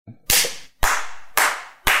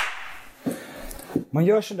Man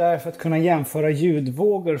gör så där för att kunna jämföra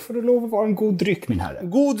ljudvågor. Får du lov att vara en god dryck, min herre?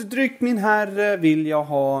 God dryck, min herre, vill jag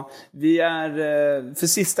ha. Vi är för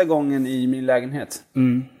sista gången i min lägenhet.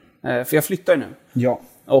 För jag flyttar nu. Ja.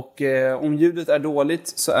 Och om ljudet är dåligt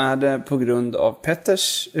så är det på grund av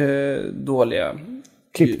Petters dåliga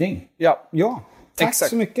Klippning. Ja. Tack Exakt.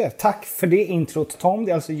 så mycket. Tack för det introt, Tom.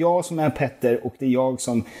 Det är alltså jag som är Petter och det är jag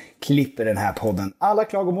som klipper den här podden. Alla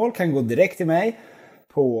klagomål kan gå direkt till mig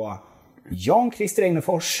på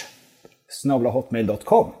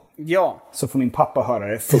janchristereinefors@hotmail.com. Ja. Så får min pappa höra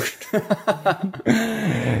det först.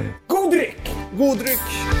 God dryck! God dryck.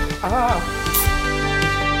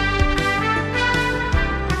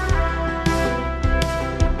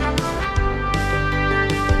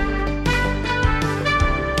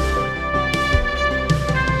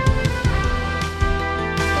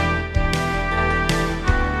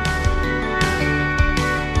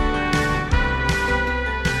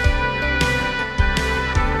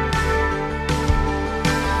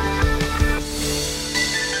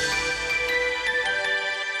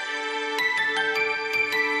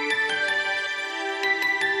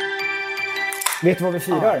 Vet du vad vi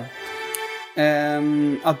firar?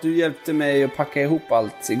 Att du hjälpte mig att packa ihop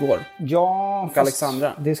allt igår. Ja, Och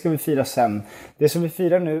Alexandra. Det ska vi fira sen. Det som vi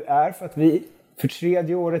firar nu är för att vi för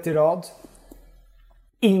 3:e året i rad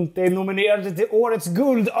inte är nominerade till årets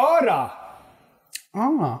guldöra.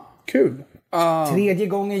 Kul. 3:e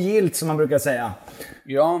gången gilt, som man brukar säga.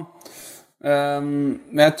 Ja. Men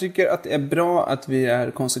jag tycker att det är bra att vi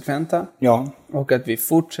är konsekventa. Ja. Och att vi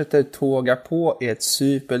fortsätter tåga på i ett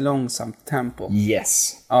superlångsamt tempo.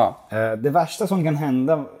 Yes. Ja. Det värsta som kan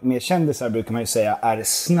hända med kändisar, brukar man ju säga, är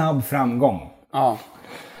snabb framgång. Ja.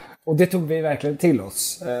 Och det tog vi verkligen till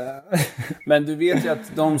oss. Men du vet ju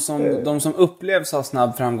att de som upplevs ha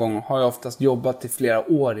snabb framgång har ju oftast jobbat i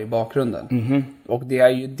flera år i bakgrunden. Och det är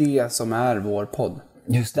ju det som är vår podd.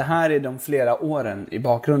 Just det här är de flera åren i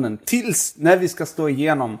bakgrunden. Tills när vi ska stå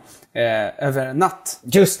igenom över en natt.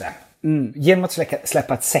 Just det. Genom att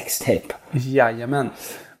släppa ett sextape. Jajamän.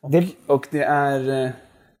 Och det är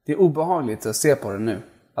obehagligt att se på det nu.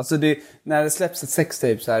 Alltså när det släpps ett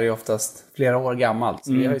sextape så är det oftast flera år gammalt.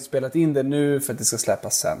 Så vi har ju spelat in det nu för att det ska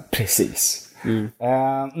släppas sen. Precis.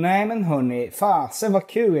 Nej men hörni, fasen var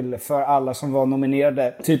kul för alla som var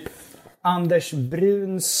nominerade. Typ Anders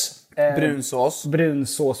Bruns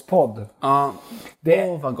Brunsåspodd. Ja,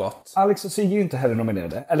 vad gott. Alex och Sigge är ju inte heller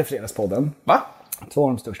nominerade. Eller Fredagspodden. Va? 2 av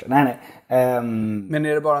de största. Nej. Men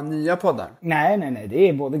är det bara nya poddar? Nej. Det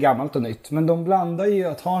är både gammalt och nytt. Men de blandar ju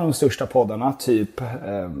att ha de största poddarna. Typ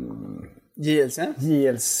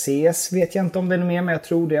JLCs vet jag inte om den är med. Men jag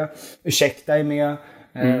tror det. Ursäkta är med.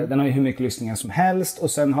 Den har ju hur mycket lyssningar som helst.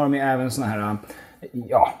 Och sen har de ju även såna här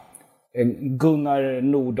Gunnar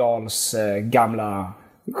Nordahls gamla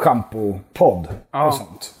shampoo-podd och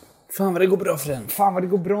sånt. Fan vad det går bra för den. Fan vad det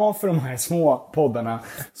går bra för de här små poddarna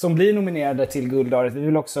som blir nominerade till guldöret. Vi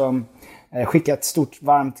vill också skicka ett stort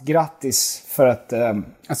varmt grattis för att...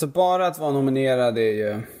 Alltså bara att vara nominerad är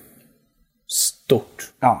ju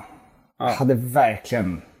stort. Ja. Hade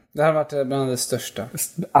verkligen... Det har varit bland det största.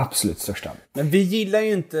 Absolut största. Men vi gillar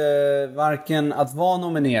ju inte varken att vara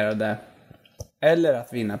nominerade eller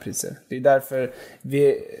att vinna priser. Det är därför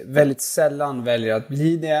vi väldigt sällan väljer att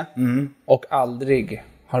bli det och aldrig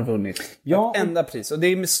har vunnit ett enda pris. Och det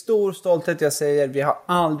är med stor stolthet jag säger vi har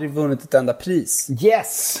aldrig vunnit ett enda pris.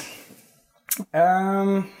 Yes!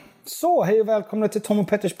 Så, hej och välkomna till Tom och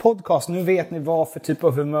Petters podcast. Nu vet ni vad för typ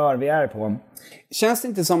av humör vi är på. Känns det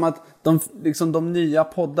inte som att de nya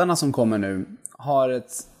poddarna som kommer nu har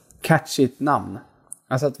ett catchigt namn?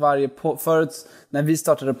 Alltså att förut när vi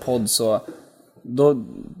startade podd så då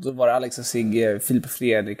var det Alex och Sigge, Filip och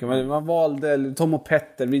Fredrik. Man valde Tom och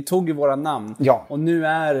Petter. Vi tog ju våra namn. Ja. Och nu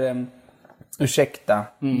är ursäkta,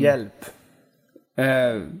 hjälp,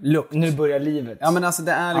 lukt. Nu börjar livet. Ja men alltså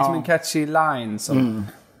det är liksom en catchy line som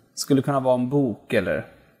skulle kunna vara en bok eller...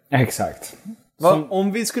 Exakt.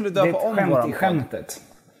 Om vi skulle döpa om våran podd. Skämtet.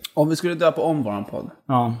 Om vi skulle döpa om våran podd.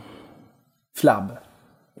 Ja.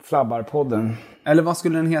 Flabbarpodden. Eller vad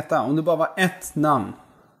skulle den heta? Om det bara var ett namn.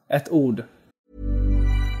 Ett ord.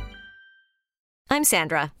 I'm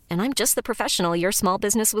Sandra, and I'm just the professional your small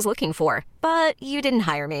business was looking for. But you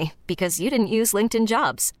didn't hire me because you didn't use LinkedIn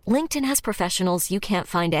Jobs. LinkedIn has professionals you can't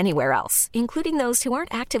find anywhere else, including those who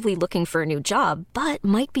aren't actively looking for a new job, but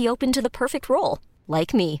might be open to the perfect role,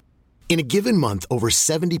 like me. In a given month, over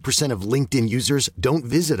 70% of LinkedIn users don't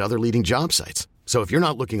visit other leading job sites. So if you're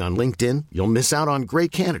not looking on LinkedIn, you'll miss out on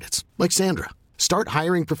great candidates like Sandra. Start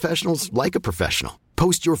hiring professionals like a professional.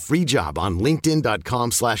 Post your free job on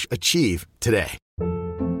linkedin.com/achieve today.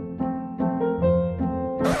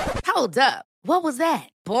 Hold up. What was that?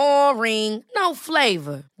 Boring. No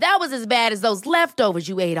flavor. That was as bad as those leftovers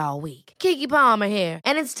you ate all week. Keke Palmer here,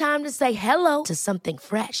 and it's time to say hello to something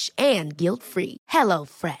fresh and guilt-free. Hello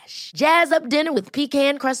Fresh. Jazz up dinner with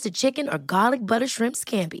pecan-crusted chicken or garlic butter shrimp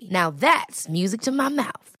scampi. Now that's music to my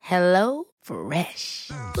mouth. Hello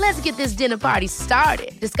Fresh. Let's get this dinner party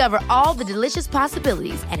started. Discover all the delicious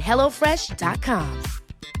possibilities at hellofresh.com.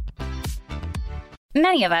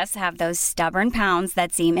 Many of us have those stubborn pounds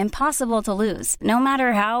that seem impossible to lose, no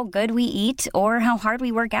matter how good we eat or how hard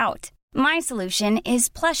we work out. My solution is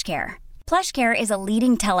PlushCare. PlushCare is a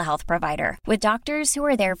leading telehealth provider with doctors who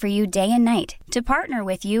are there for you day and night to partner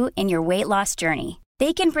with you in your weight loss journey.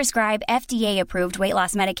 They can prescribe FDA-approved weight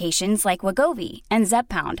loss medications like Wegovy and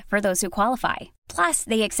Zepbound for those who qualify. Plus,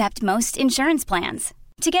 they accept most insurance plans.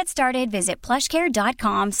 To get started, visit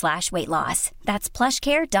plushcare.com/weightloss. That's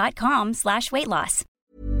plushcare.com/weightloss.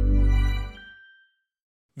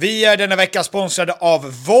 Vi är denna vecka sponsrade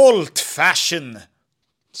av Volt Fashion.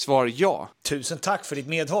 Svar ja. Tusen tack för ditt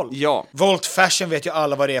medhåll. Ja. Volt Fashion vet ju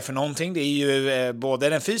alla vad det är för någonting. Det är ju både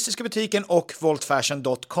den fysiska butiken och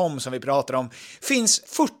voltfashion.com som vi pratar om. Finns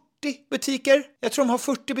 40 butiker. Jag tror de har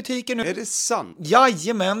 40 butiker nu. Är det sant?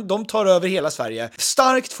 Jajamän, de tar över hela Sverige.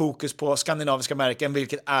 Starkt fokus på skandinaviska märken,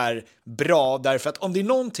 vilket är bra. Därför att om det är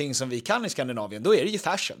någonting som vi kan i Skandinavien, då är det ju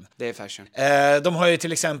fashion. Det är fashion. De har ju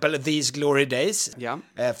till exempel These Glory Days, Ja.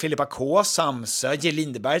 Filippa K, Samsö, J.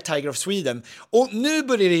 Lindeberg, Tiger of Sweden. Och nu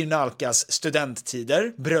börjar det ju nalkas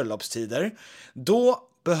studenttider, bröllopstider. Då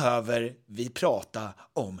behöver vi prata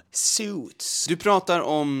om suits. Du pratar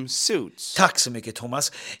om suits. Tack så mycket,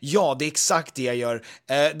 Thomas. Ja, det är exakt det jag gör.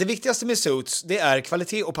 Det viktigaste med suits, det är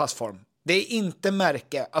kvalitet och passform. Det är inte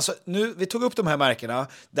märke. Alltså, vi tog upp de här märkena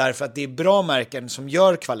därför att det är bra märken som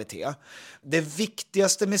gör kvalitet. Det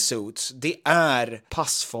viktigaste med suits, det är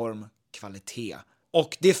passform, kvalitet.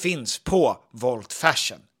 Och det finns på Volt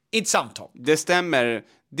Fashion. Inte samtal. Det stämmer.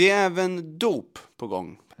 Det är även dop på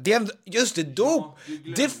gång. Just det, dop.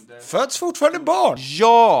 Det föds fortfarande barn.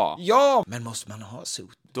 Ja! Ja, men måste man ha suit?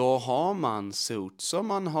 Då har man suit som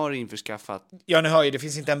man har införskaffat. Ja, ni hör ju, det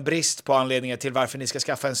finns inte en brist på anledningar till varför ni ska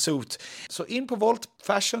skaffa en suit. Så in på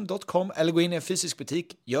voltfashion.com eller gå in i en fysisk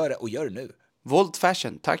butik. Gör det och gör det nu. Volt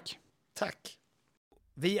Fashion, tack. Tack.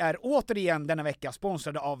 Vi är återigen denna vecka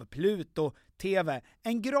sponsrade av Pluto TV,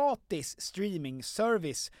 en gratis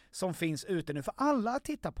streaming-service som finns ute nu för alla att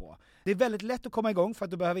titta på. Det är väldigt lätt att komma igång för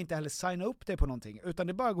att du behöver inte heller signa upp dig på någonting, utan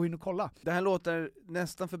det är bara att gå in och kolla. Det här låter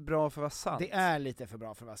nästan för bra för att vara sant. Det är lite för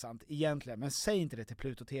bra för att vara sant egentligen, men säg inte det till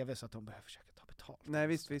Pluto TV så att de behöver försöka ta betalt. Nej,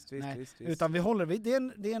 visst. Utan vi håller, det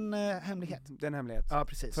är en hemlighet. Det är en hemlighet. Ja,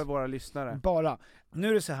 precis. För våra lyssnare. Bara. Nu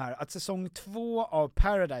är det så här att säsong 2 av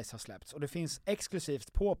Paradise har släppts och det finns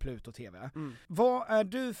exklusivt på Pluto TV. Vad är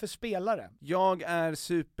du för spelare? Jag är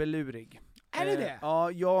superlurig. Är det det?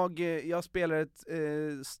 Ja, jag spelar ett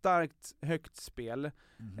starkt högt spel.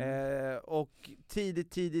 Och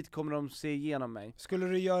tidigt kommer de se igenom mig. Skulle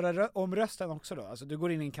du göra om rösten också då? Alltså du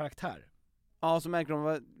går in i en karaktär? Ja, så märker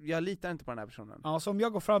de jag litar inte på den här personen. Ja, så om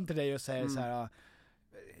jag går fram till dig och säger så här: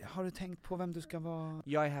 har du tänkt på vem du ska vara?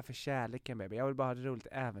 Jag är här för kärleken, baby. Jag vill bara ha ett roligt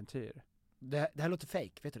äventyr. Det här låter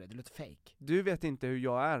fake, vet du det? Det låter fake. Du vet inte hur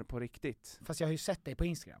jag är på riktigt. Fast jag har ju sett dig på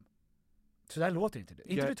Instagram. Så där låter inte du.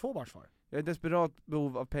 Inte du tvåbarnsfar? Jag är desperat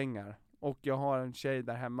behov av pengar. Och jag har en tjej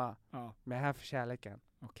där hemma. Ja. Men jag är här för kärleken.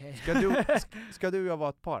 Okej. Ska du och jag vara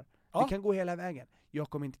ett par? Ja. Vi kan gå hela vägen. Jag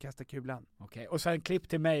kommer inte kasta kulan. Okej. Och sen klipp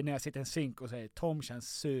till mig när jag sitter i en synk och säger Tom känns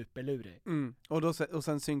superlurig. Och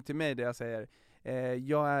sen synk till mig där jag säger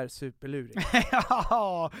jag är superlurig.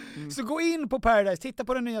 Ja. Så gå in på Paradise, titta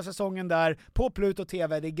på den nya säsongen där på Pluto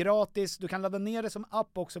TV, det är gratis. Du kan ladda ner det som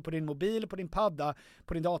app också på din mobil, på din padda,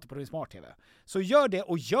 på din dator, på din smart-tv. Så gör det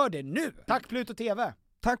och gör det nu. Tack Pluto TV.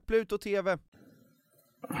 Tack Pluto TV.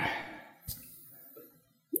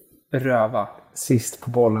 Röva. Sist på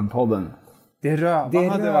bollen-podden. Det är röva. Det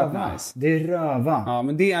hade röva. varit nice. Det är röva. Ja,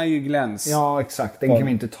 men det är ju gläns. Ja, exakt. Den kan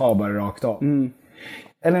vi inte ta bara rakt av.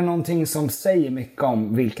 Eller någonting som säger mycket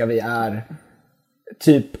om vilka vi är.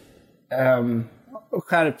 Typ...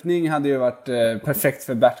 Skärpning hade ju varit perfekt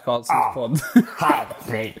för Bert Karlssons podd.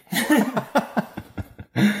 Skärpning!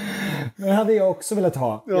 Det hade jag också velat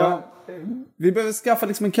ha. Ja. Vi behöver skaffa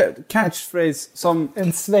liksom en catchphrase som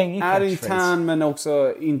En svängig är catchphrase. intern men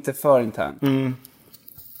också inte för intern.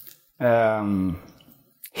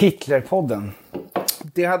 Hitlerpodden.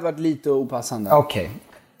 Det hade varit lite opassande. Okej.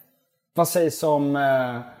 Vad sägs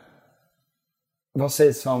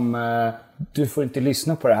om du får inte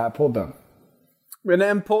lyssna på det här podden? Men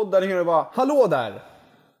en podd där det bara hallå där!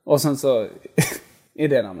 Och sen så är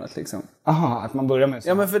det namnet liksom. Aha, att man börjar med så.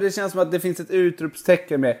 Ja, men för det känns som att det finns ett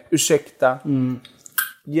utropstecken med ursäkta,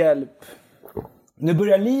 hjälp. Nu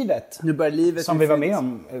börjar livet. Som vi var med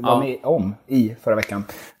om i förra veckan.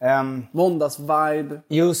 Måndagsvibe.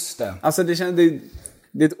 Just det. Alltså det känns...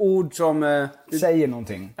 Det är ett ord som... säger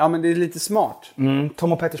någonting. Ja, men det är lite smart.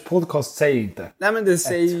 Tom och Petters podcast säger inte. Nej, men det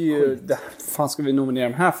säger ju... Vad fan ska vi nominera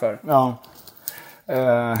dem här för? Ja.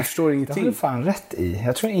 Jag förstår Det ingenting. har du fan rätt i.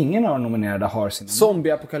 Jag tror ingen av de nominerade har sin...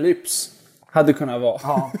 Zombie-apokalyps hade kunnat vara.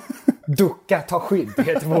 Ja. Ducka, ta skydd,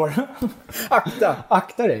 heter vår.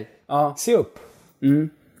 Akta dig. Ja. Se upp.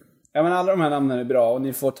 Ja, men alla de här namnen är bra och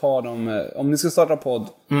ni får ta dem om ni ska starta podd.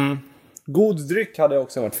 God dryck hade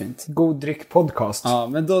också varit fint. God dryck podcast. Ja,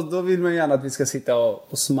 men då vill man gärna att vi ska sitta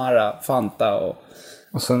och smarra Fanta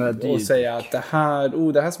Och säga att det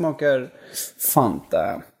här smakar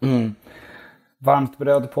Fanta. Varmt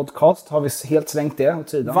bröd podcast, har vi helt slängt det åt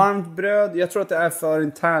sidan. Varmt bröd, jag tror att det är för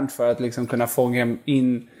internt för att liksom kunna fånga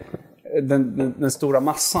in den stora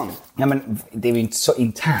massan. Ja, men det är ju inte så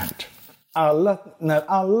internt. När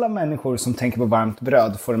alla människor som tänker på varmt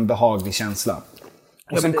bröd får en behaglig känsla.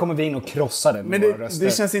 Och sen kommer vi in och krossar det med våra röster.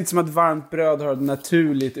 Det känns inte som att varmt bröd har ett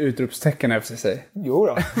naturligt utropstecken efter sig. Jo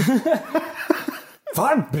då.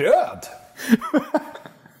 Varmt bröd!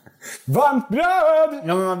 Varmt bröd!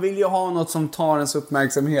 Ja, men man vill ju ha något som tar ens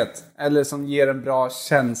uppmärksamhet. Eller som ger en bra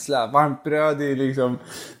känsla. Varmt bröd är ju liksom...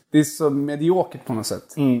 Det är så mediokert på något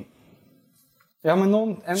sätt. Ja,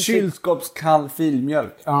 men kylskåpskall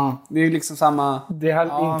filmjölk. Ja. Det är liksom samma... Det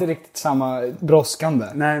är inte riktigt samma brådskande.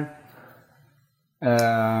 Nej.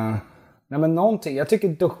 Nej, men någonting. Jag tycker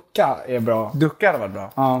ducka är bra. Ducka hade varit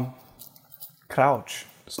bra. Ja. Crouch.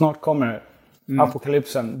 Snart kommer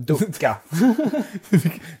apokalypsen. Ducka.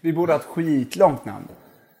 Vi borde ha ett skitlångt namn.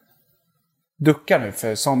 Ducka nu,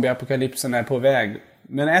 för zombie-apokalypsen är på väg.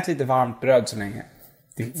 Men ät lite varmt bröd så länge.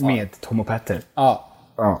 Med Tom och Petter. Ja.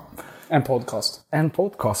 Ja. En podcast. En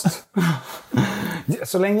podcast.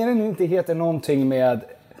 Så länge den inte heter någonting med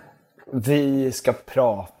vi ska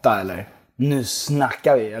prata eller nu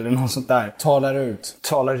snackar vi eller något sånt där. Talar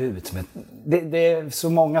ut. Men det är så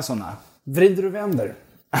många sådana. Vrider och vänder.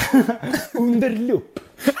 Under lupp.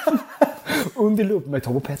 Under lupp med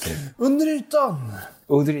Tom och Petter. Under ytan.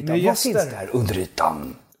 Vad gäster. finns där under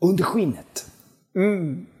ytan? Under skinnet.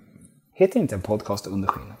 Heter inte en podcast Under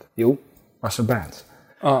skinnet? Jo, Russell Brands.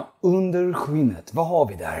 Ja. Under skinnet, vad har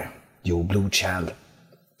vi där? Jo, blodkärl.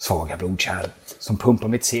 Svaga blodkärl som pumpar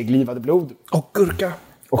mitt seglivade blod. Och gurka.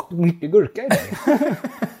 Och mycket gurka i det.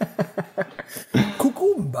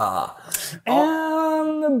 Kukumba.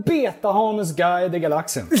 En betahanes guide i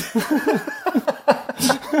galaxen.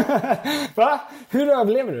 Va? Hur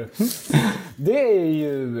överlever du? Det är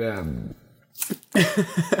ju...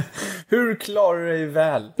 Hur klarar du dig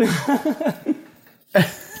väl?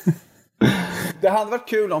 Det hade varit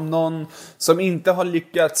kul om någon som inte har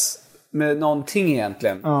lyckats med någonting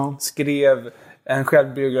egentligen skrev en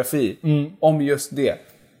självbiografi om just det.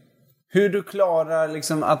 Hur du klarar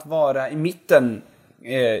liksom att vara i mitten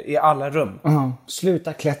i alla rum.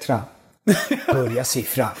 Sluta klättra. Börja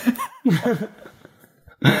siffra.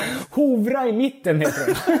 Hovra i mitten heter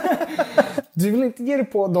det. Du vill inte ge dig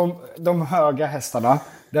på de höga hästarna.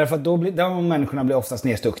 Därför att de människorna blir oftast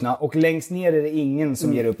nedstuckna. Och längst ner är det ingen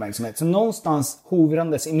som ger uppmärksamhet. Så någonstans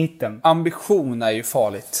hovrandes i mitten. Ambition är ju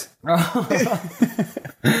farligt.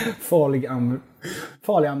 Farlig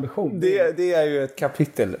ambition. Det är ju ett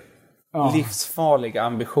kapitel. Livsfarlig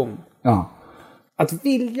ambition. Ja. Att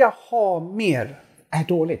vilja ha mer är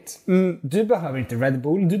dåligt. Du behöver inte Red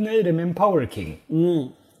Bull. Du nöjer dig med en Power King.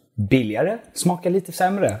 Billigare, smakar lite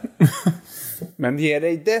sämre. Men ger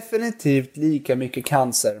dig definitivt lika mycket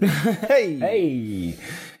cancer. Hej! Hej!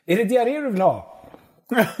 Är det diarré du vill ha?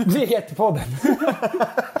 Det heter podden.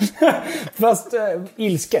 Fast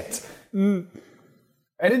ilsket.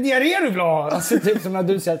 Är det diarré du vill ha? Alltså typ som när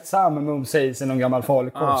du sett Sam mumsa i sig någon gammal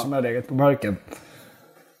falukorv som har legat på marken.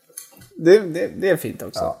 Det är fint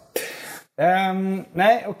också. Ja.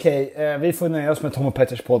 Nej, okej. Vi får nöja oss med Tom och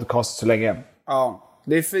Petters podcast så länge. Ja,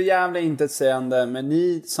 det är för jävla intetsägande, men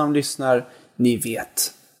ni som lyssnar, ni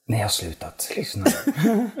vet. Ni har slutat lyssna.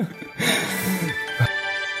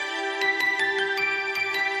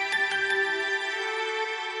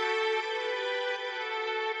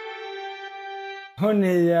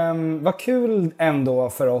 Hörrni, vad kul ändå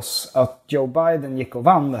för oss att Joe Biden gick och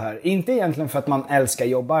vann det här. Inte egentligen för att man älskar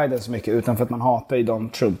Joe Biden så mycket, utan för att man hatar ju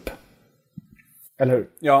Donald Trump. Eller hur?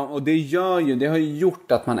 Ja, och det har ju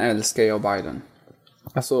gjort att man älskar Joe Biden.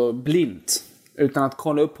 Alltså blint, utan att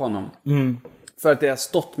kolla upp honom. För att det har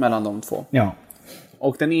stått mellan de två. Ja.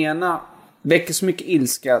 Och den ena väcker så mycket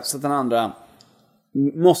ilska så att den andra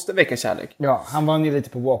måste väcka kärlek. Ja, han var ju lite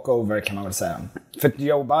på walkover kan man väl säga. För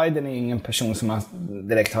Joe Biden är ingen person som har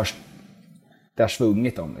direkt har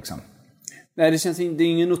svungit om liksom. Nej, det är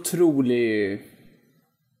ingen otrolig...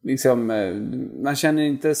 Liksom, man känner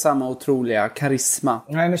inte samma otroliga karisma.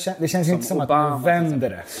 Nej, det känns inte som Obama, att man vänder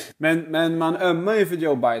det. Men man ömmar ju för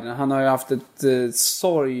Joe Biden. Han har ju haft ett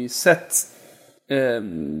sorgset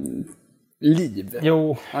liv.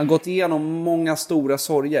 Jo. Han har gått igenom många stora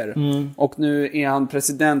sorger. Och nu är han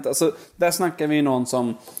president. Alltså, där snackar vi någon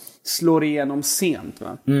som slår igenom sent,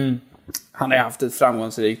 va? Han har haft ett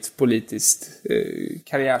framgångsrikt politiskt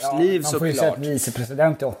karriärsliv, såklart. Man får ju säga att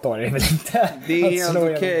vicepresident i 8 år är väl inte det är helt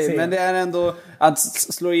okej, men det är ändå att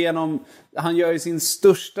slå igenom. Han gör ju sin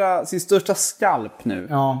största skalp nu,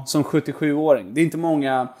 som 77-åring. Det är inte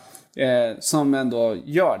många som ändå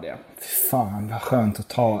gör det. Fan, vad skönt att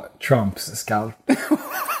ta Trumps skalp.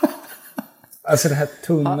 Alltså det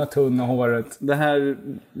här tunna håret. Det här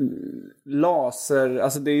laser,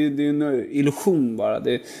 alltså det är ju en illusion bara.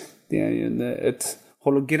 Det är ju ett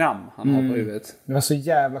hologram han har på huvudet. Det var så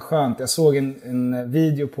jävla skönt. Jag såg en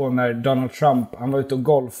video på när Donald Trump, han var ute och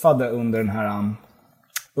golfade under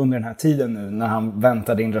den här tiden nu när han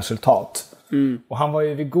väntade in resultat. Och han var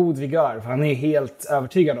ju vid god vigör, för han är helt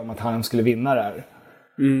övertygad om att han skulle vinna det här.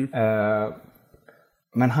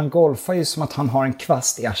 Men han golfar ju som att han har en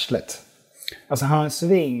kvast i arslet. Alltså han har en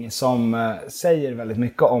sving som säger väldigt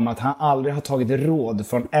mycket om att han aldrig har tagit råd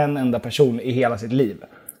från en enda person i hela sitt liv.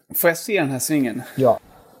 Får jag se den här svingen? Ja.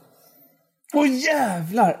 Åh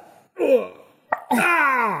jävlar!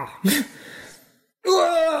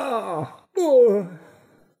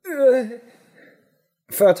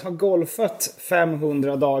 För att ha golfat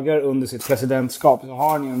 500 dagar under sitt presidentskap så har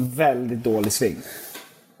han ju en väldigt dålig sving.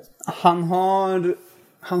 Han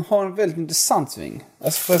har en väldigt intressant sving.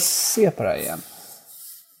 Jag ska se på det här igen.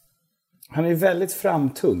 Han är väldigt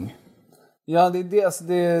framtung. Ja, det är det. Alltså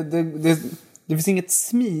det finns inget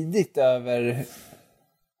smidigt över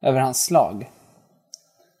hans slag.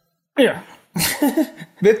 Ja.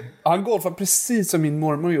 Han golfar precis som min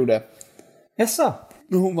mormor gjorde. Jaså?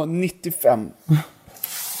 När hon var 95.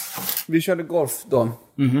 Vi körde golf då.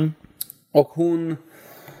 Och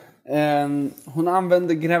hon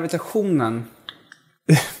använde gravitationen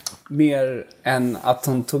mer än att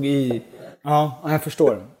hon tog i. Ja, jag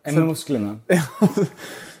förstår. Än musklerna.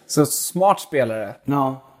 Så smart spelare.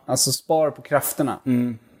 Ja. Alltså spar på krafterna.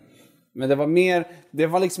 Men det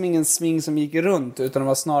var liksom ingen sving som gick runt, utan det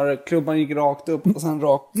var snarare klubban gick rakt upp och sen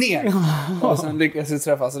rakt ner. Och sen lyckades vi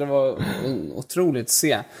träffa, så det var otroligt att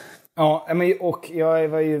se. Ja, och jag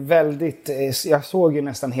var ju väldigt... Jag såg ju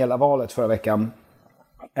nästan hela valet förra veckan.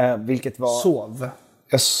 Vilket var... Sov?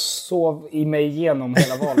 Jag sov i mig igenom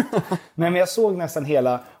hela valet. Nej, men jag såg nästan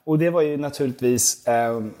hela. Och det var ju naturligtvis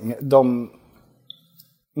de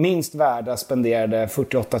minst värda spenderade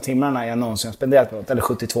 48 timmarna jag någonsin har spenderat på något. Eller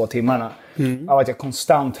 72 timmarna. Av att jag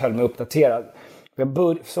konstant höll mig uppdaterad.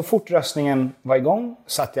 Så fort röstningen var igång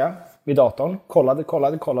satt jag vid datorn.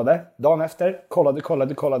 Kollade. Dagen efter.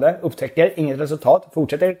 Kollade. Upptäcker inget resultat.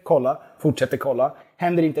 Fortsätter kolla.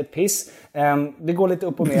 Händer inte ett piss. Det går lite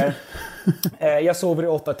upp och ner. Jag sover i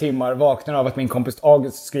 8 timmar. Vaknar av att min kompis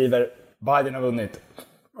August skriver Biden har vunnit.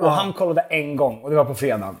 Och han kollade en gång. Och det var på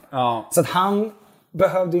fredagen. Ja. Så att han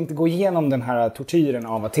behövde inte gå igenom den här tortyren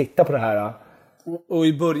av att titta på det här. Och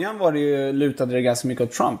i början lutade det ganska mycket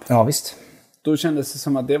åt Trump. Ja, visst. Då kändes det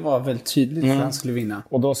som att det var väldigt tydligt att han skulle vinna.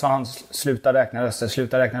 Och då sa han sluta räkna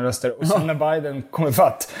röster. Och sen när Biden kommer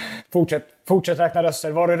fatt, fortsätt räkna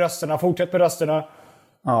röster. Var är rösterna? Fortsätt med rösterna.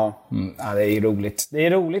 Ja. Ja, det är ju roligt. Det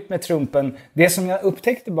är roligt med Trumpen. Det som jag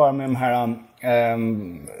upptäckte bara med de här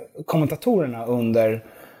kommentatorerna under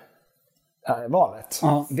valet.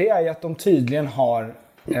 Det är ju att de tydligen har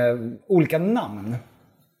olika namn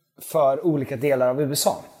för olika delar av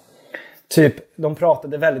USA. Typ, de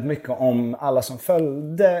pratade väldigt mycket om alla som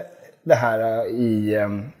följde det här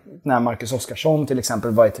när Marcus Oskarsson till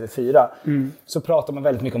exempel var i TV4. Så pratade man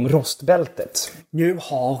väldigt mycket om rostbältet. Nu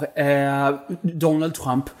har Donald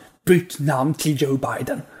Trump bytt namn till Joe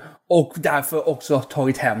Biden. Och därför också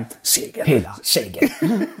tagit hem segern. Hela segern.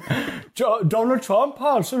 Donald Trump har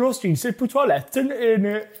alltså låst in sig på toaletten.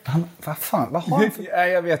 Vad fan? Vad har han för...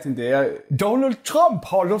 Jag vet inte. Donald Trump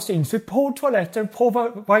har låst in sig på toaletten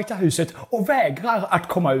på Vita huset och vägrar att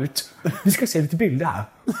komma ut. Vi ska se lite bilder här.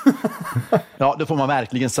 Ja, det får man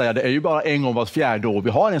verkligen säga. Det är ju bara en gång vart 4:e år vi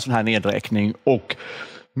har en sån här nedräkning. Och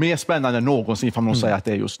mer spännande än någonsin får man säga att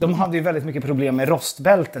det är just. De hade ju väldigt mycket problem med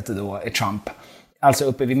rostbältet då i Trump. Alltså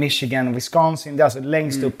uppe vid Michigan och Wisconsin. Det är alltså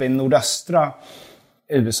längst uppe i nordöstra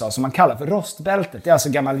USA som man kallar för rostbältet. Det är alltså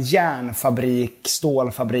gammal järnfabrik,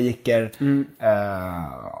 stålfabriker.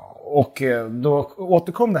 Och då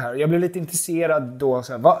återkom det här. Jag blev lite intresserad då.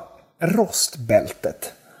 Så här, vad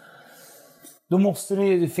rostbältet? Då måste det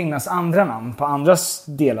ju finnas andra namn på andra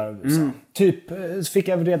delar av USA. Typ fick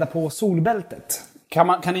jag reda på solbältet.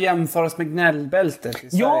 Kan det jämföras med gnällbältet i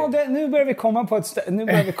Sverige? Ja, nu börjar vi komma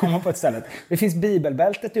på ett ställe. Det finns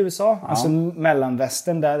bibelbältet i USA, alltså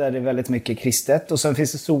mellanvästern där det är väldigt mycket kristet. Och sen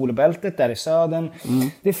finns det solbältet där i södern.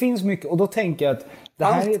 Det finns mycket, och då tänker jag att det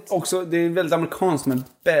här är också, det är väldigt amerikanskt med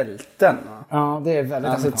bälten. Ja, det är väldigt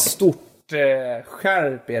alltså amerikanskt. Ett stort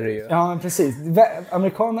skärp är det ju. Ja, precis.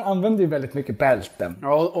 Amerikaner använder ju väldigt mycket bälten.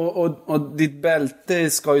 Ja, och ditt bälte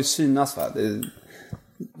ska ju synas, va?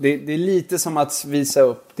 Det är lite som att visa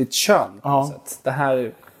upp ditt kön på något sätt. Det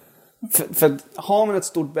här, för har man ett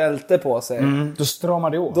stort bälte på sig, då stramar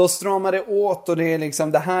det åt. Då stramar det åt, och det är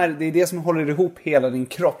liksom det är det som håller ihop hela din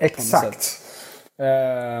kropp. Exakt. På något sätt.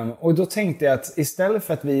 Och då tänkte jag att istället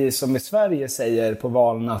för att vi som i Sverige säger på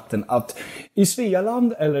valnatten att i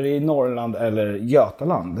Svealand eller i Norrland eller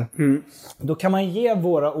Götaland, då kan man ge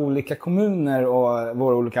våra olika kommuner och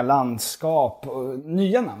våra olika landskap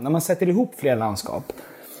nya namn. När man sätter ihop fler landskap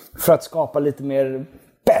för att skapa lite mer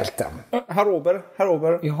bälten. Herr Ober.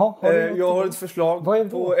 Jaha, jag har ett förslag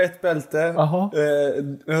på ett bälte.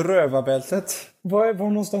 Rövarbältet. Var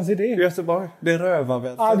någonstans är det? Göteborg. Det är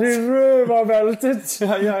rövarbältet. Ja, det är rövarbältet.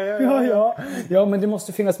 Ja, men det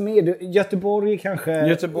måste finnas med. Göteborg kanske.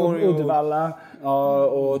 Göteborg och Uddevalla. Ja,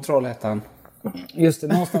 och Trollhättan. Just det,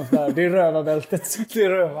 någonstans där. Det är rövarbältet. Det är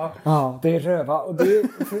röva. Ja, det är röva. Och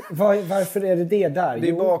varför är det där? Det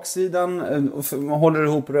är baksidan och man håller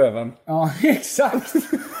ihop röven. Ja, exakt.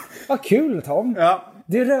 Vad kul, Tom. Ja.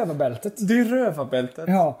 Det är rövarbältet. Det är rövarbältet.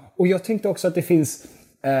 Ja, och jag tänkte också att det finns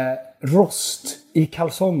rost i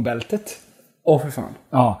kalsongbältet. För fan.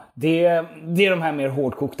 Ja, det är de här mer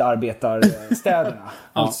hårdkokta arbetarstäderna.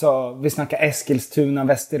 Alltså, vi snackar Eskilstuna,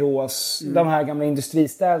 Västerås, de här gamla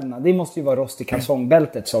industristäderna. Det måste ju vara rost i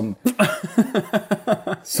kalsongbältet som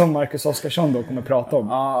Marcus Oskarsson då kommer prata om.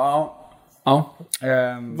 Ja.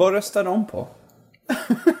 Vad röstar de på?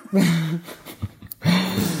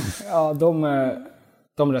 Ja,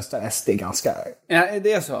 de röstar SD ganska. Ja,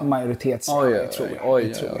 det är så. Majoritets.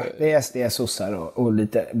 Oj. Det är SD, sossar och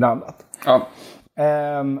lite blandat. Ja.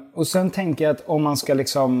 Och sen tänker jag att om man ska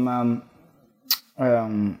liksom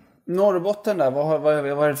Norrbotten där,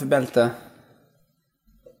 vad är det för bälte?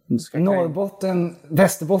 Norrbotten,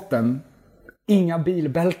 Västerbotten, inga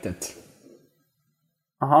bilbältet.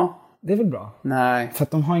 Aha. Det är väl bra? Nej. För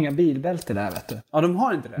att de har inga bilbälte där, vet du. Ja, de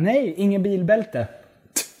har inte det? Nej, inga bilbälte.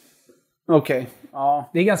 Okej. Ja.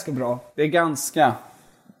 Det är ganska bra. Det är ganska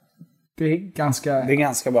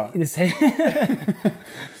bra. Det säger...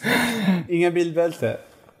 Inga bilbälten.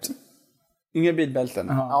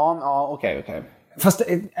 Ja, okej. Fast,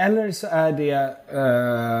 eller så är det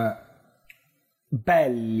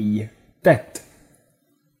bältet.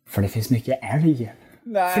 För det finns mycket älg.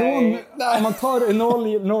 Nej. Om man tar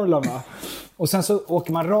Norrland, va? Och sen så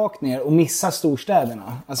åker man rakt ner och missar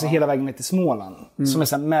storstäderna. Alltså hela vägen ner till Småland. Som är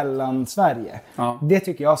så här mellan Sverige. Ja. Det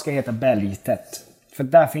tycker jag ska heta bälgtätt. För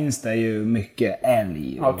där finns det ju mycket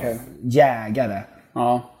älg och jägare.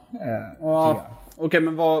 Ja. Okej,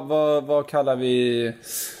 men vad kallar vi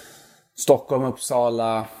Stockholm,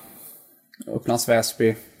 Uppsala, Upplands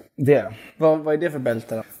Väsby? Det. Vad är det för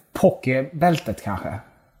bälte då? Pokebältet kanske.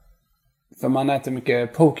 För man äter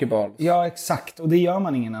mycket pokeball. Ja, exakt. Och det gör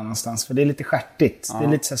man ingen annanstans. För det är lite skärtigt. Ja. Det är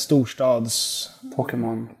lite så här storstads...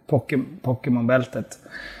 Pokémon-bältet.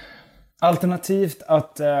 Alternativt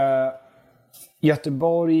att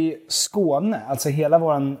Göteborg, Skåne, alltså hela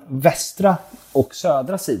våran västra och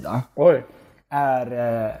södra sida,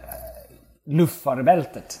 är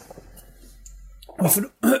luffarbältet. Varför?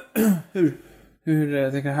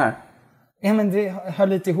 Hur tänker du här? Ja, men det hör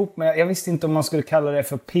lite ihop med... Jag visste inte om man skulle kalla det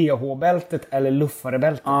för PH-bältet eller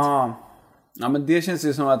luffarebältet. Ja, men det känns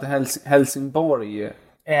ju som att Helsingborg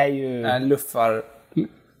är luffar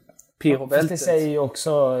PH-bältet. Fast det säger ju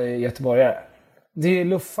också göteborgare.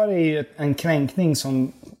 Luffar är ju en kränkning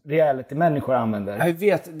som reality-människor använder. Jag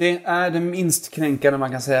vet, det är det minst kränkande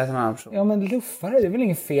man kan säga till en annan person. Ja, men luffare, det är väl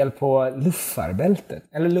inget fel på luffarbältet?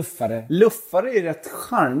 Eller luffare? Luffare är rätt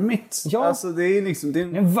charmigt. Ja. Alltså det är liksom... Det är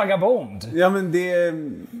en vagabond. Ja, men det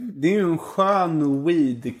är ju en skön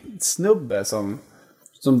weed-snubbe som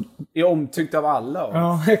är omtyckt av alla.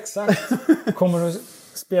 Ja, exakt. Kommer att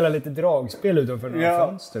spela lite dragspel utanför några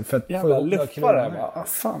fönster. För att jävla luffare.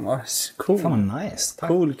 Fan vad cool. Fan vad nice. Tack.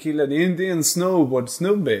 Cool kille. Det är inte en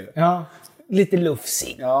snowboard-snubbe. Ja, lite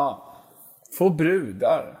lufsig. Ja. Få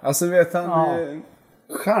brudar. Alltså vet han...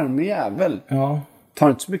 Charmig jävel. Ja. Tar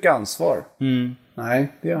inte så mycket ansvar. Nej,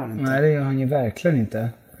 det gör han inte. Nej, det gör han ju verkligen inte.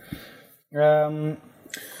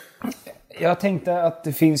 Jag tänkte att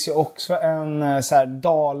det finns ju också en så här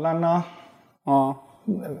Dalarna. Ja.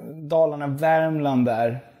 Dalarna, Värmland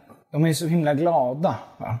där. De är ju så himla glada.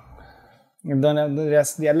 Va?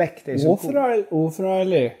 Deras dialekt är så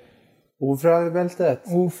Oförarlig. Oförarlig-bältet.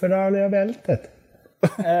 Oförarliga bältet.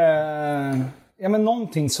 Ja, men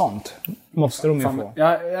någonting sånt måste de ju få.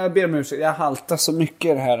 Jag ber om ursäkt. Jag haltar så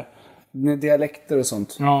mycket det här med dialekter och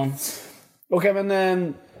sånt. Ja. Okej,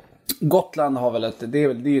 men Gotland har väl det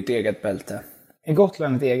är ju ett eget bälte. Är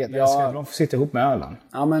Gotland ett eget? Ja. De får sitta ihop med Öland.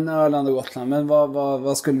 Ja, men Öland och Gotland. Men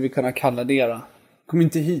vad skulle vi kunna kalla det då? Kom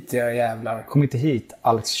inte hit, era jävlar. Kom inte hit,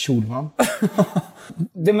 Alex Schulman.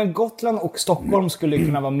 Det med Gotland och Stockholm skulle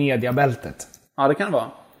kunna vara mediabältet. Ja, det kan det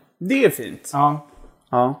vara. Det är fint. Ja.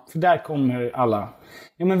 Ja. För där kommer alla.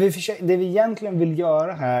 Ja, men det vi egentligen vill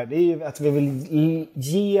göra här, det är ju att vi vill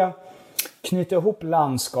knyta ihop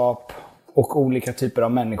landskap och olika typer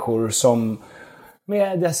av människor som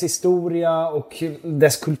med dess historia och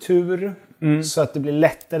dess kultur. Så att det blir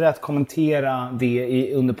lättare att kommentera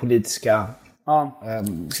det under politiska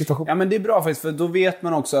situationer. Ja, men det är bra faktiskt, för då vet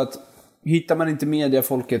man också att hittar man inte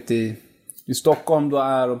mediafolket i Stockholm, då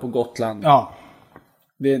är de på Gotland. Ja.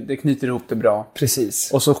 Det knyter ihop det bra.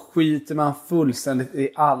 Precis. Och så skiter man fullständigt i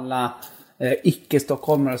alla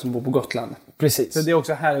icke-stockholmare som bor på Gotland. Precis. Så det är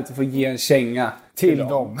också härligt att få ge en känga till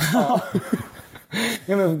dem.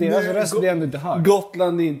 Ja, men deras röst blir ändå inte hörd.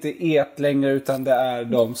 Gotland är inte et längre, utan det är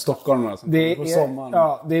de stockholmarna som det på sommaren.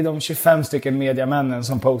 Ja, det är de 25 stycken mediamännen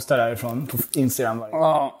som postar därifrån på Instagram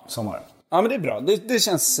varje sommar. Ja, men det är bra. Det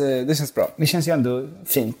känns bra. Det känns ju ändå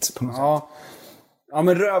fint på något sätt. Ja,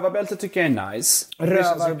 men rövarbältet tycker jag är nice.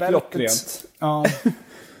 Rövarbältet. Ja.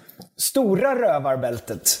 Stora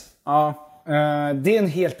rövarbältet. Ja. Det är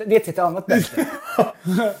ett helt annat bälte.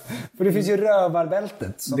 För det finns ju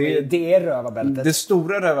rövarbältet. Det är rövarbältet. Det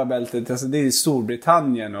stora rövarbältet, alltså det är i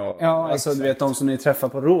Storbritannien. Och, alltså, du vet, de som ni träffar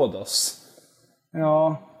på Rhodos.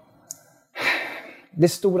 Ja. Det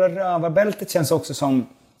stora rövarbältet känns också som...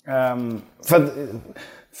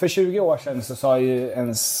 för 20 år sedan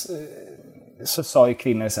så sa ju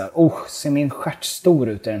kvinnor så här: ser min stjärt stor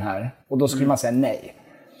ut i den här? Och då skulle man säga nej.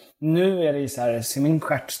 Nu är det så här: ser min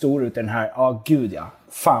stjärt stor ut i den här? Gud ja.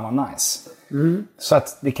 Fan vad nice. Så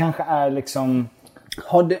att det kanske är liksom...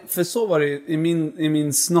 För så var det i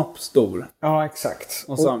min snopp stor. Ja, exakt.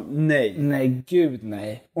 Och så nej. Nej, gud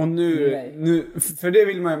nej. Och nu för det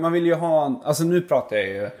vill man vill ju ha, alltså nu pratar jag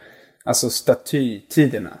ju alltså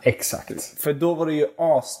statytiderna. Exakt. För då var det ju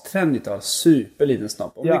astrendigt att ha superliten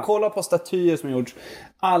snopp. Om vi kollar på statyer som har gjorts,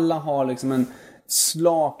 alla har liksom en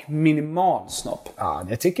slak minimal snopp. Ja,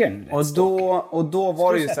 det tycker jag är och då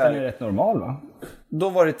var det ju så här, den är rätt normal, va? Då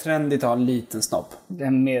var det trendigt att ha en liten snopp.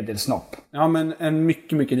 En medelsnopp. Ja, men en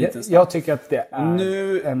mycket, mycket liten snopp. Jag tycker att det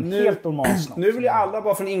är en helt normal snopp. Nu vill ju alla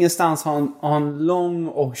bara från ingenstans ha en lång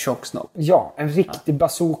och tjock snopp. Ja, en riktig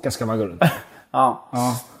bazooka ska man gå runt. Ja.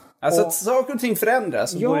 Alltså att saker och ting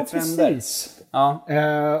förändras och går i trender. Precis. Ja.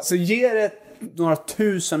 Så ge det några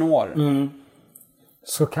 1000 år.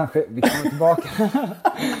 Så kanske vi kommer tillbaka.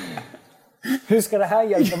 Hur ska det här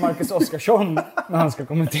hjälpa Marcus Oskarsson när han ska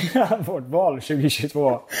kommentera vårt val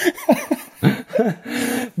 2022?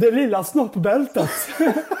 Det lilla snoppbältet.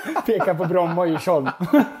 Pekar på Bromma och Djursholm.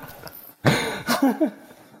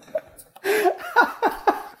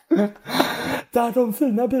 Där de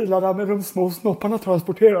fina bilarna med de små snopparna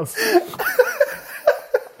transporteras.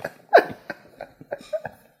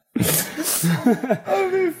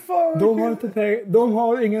 De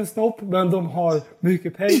har ingen snopp, men de har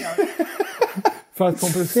mycket pengar för att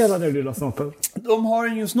kompensera den lilla snoppen. De har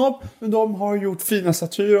ingen snopp, men de har gjort fina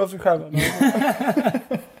statyer av sig själva.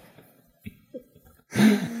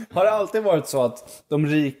 Har det alltid varit så att de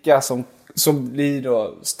rika som blir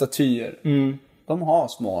då statyer, de har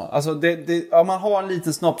små. Alltså om man har en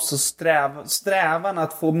liten snopp så strävan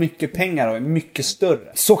att få mycket pengar och är mycket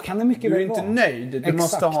större. Så kan det mycket väl vara. Du är inte nöjd. Du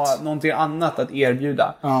måste ha någonting annat att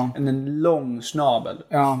erbjuda än en lång snabel.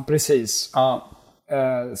 Ja, precis. Ja.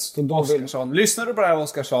 Oskarsson. Lyssnar du på det här,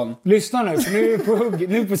 Oskarsson? Lyssna nu, för nu är vi på hugg,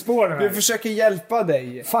 nu är på spåren här. Vi försöker hjälpa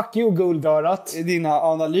dig. Fuck you, guldörat. I dina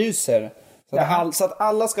analyser. Så att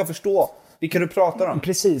alla ska förstå vilka du pratar om.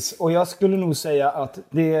 Precis, och jag skulle nog säga att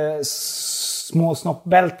det små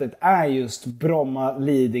snoppbältet är just Bromma,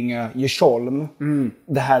 Lidingö, Djursholm.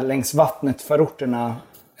 Det här längs vattnet, förorterna,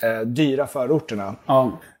 dyra förorterna.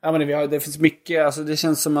 Ja, men det finns mycket, alltså det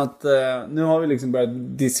känns som att nu har vi liksom börjat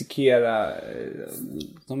dissekera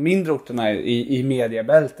de mindre orterna i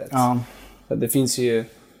mediebältet. Ja. Det finns ju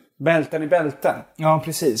Bälten i bälten. Ja,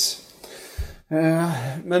 precis.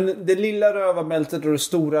 Men det lilla rövarbältet och det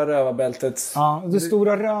stora rövarbältet. Ja, det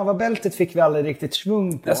stora rövarbältet fick vi aldrig riktigt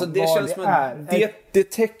svung på. Alltså det känns som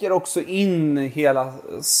det täcker också in hela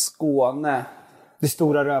Skåne. Det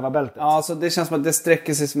stora rövarbältet. Ja, alltså det känns som att det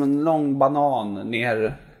sträcker sig som en lång banan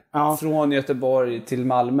ner från Göteborg till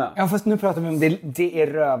Malmö. Ja, fast nu pratar vi om det är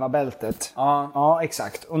rövarbältet. Ja,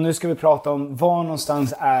 exakt. Och nu ska vi prata om var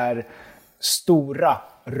någonstans är stora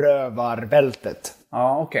rövarbältet.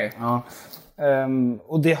 Ja, okej. Ja.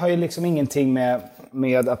 Och det har ju liksom ingenting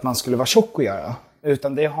med att man skulle vara tjock att göra.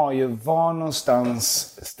 Utan det har ju var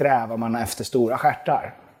någonstans strävar man efter stora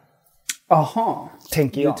stjärtar. Aha,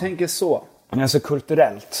 tänker jag. Du tänker så. Alltså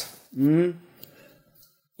kulturellt.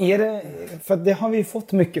 Är det, för det har vi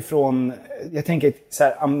fått mycket från, jag tänker så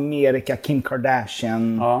här, Amerika, Kim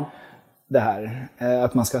Kardashian, det här,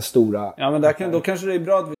 att man ska ha stora. Ja, men då kanske det är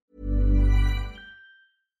bra att vi...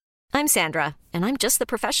 I'm Sandra, and I'm just the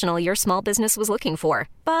professional your small business was looking for.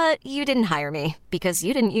 But you didn't hire me because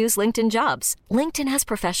you didn't use LinkedIn Jobs. LinkedIn has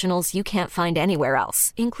professionals you can't find anywhere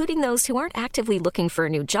else, including those who aren't actively looking for a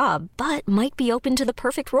new job, but might be open to the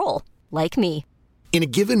perfect role, like me. In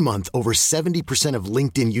a given month, over 70% of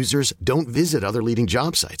LinkedIn users don't visit other leading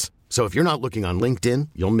job sites. So if you're not looking on LinkedIn,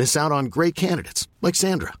 you'll miss out on great candidates like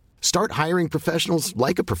Sandra. Start hiring professionals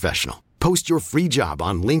like a professional. Post your free job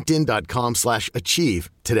on linkedin.com/achieve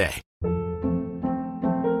today.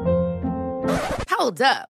 Hold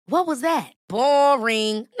up. What was that?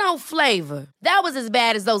 Boring. No flavor. That was as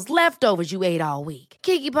bad as those leftovers you ate all week.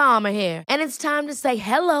 Keke Palmer here, and it's time to say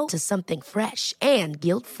hello to something fresh and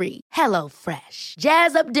guilt-free. Hello Fresh.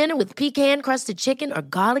 Jazz up dinner with pecan-crusted chicken or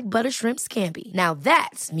garlic butter shrimp scampi. Now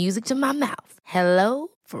that's music to my mouth. Hello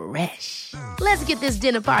Fresh. Let's get this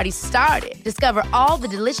dinner party started. Discover all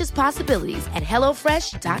the delicious possibilities at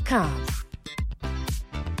hellofresh.com.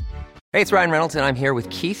 Hey, it's Ryan Reynolds, and I'm here with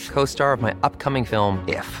Keith, co-star of my upcoming film,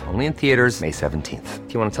 If, only in theaters May 17th.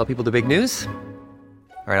 Do you want to tell people the big news?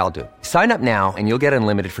 All right, I'll do it. Sign up now and you'll get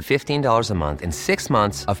unlimited for $15 a month and 6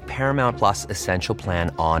 months of Paramount Plus Essential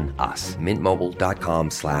Plan on us.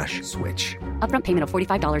 MintMobile.com/switch. Upfront payment of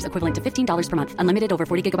 $45 equivalent to $15 per month. Unlimited over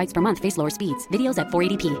 40 gigabytes per month. Face lower speeds. Videos at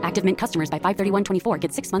 480p. Active Mint customers by 531.24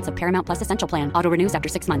 get 6 months of Paramount Plus Essential Plan. Auto renews after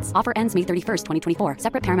 6 months. Offer ends May 31st, 2024.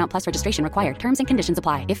 Separate Paramount Plus registration required. Terms and conditions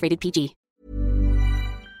apply if rated PG.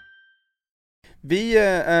 Vi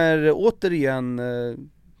är återigen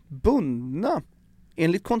bundna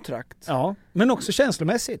enligt kontrakt. Ja, men också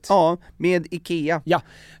känslomässigt. Ja, med IKEA. Ja,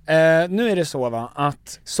 nu är det så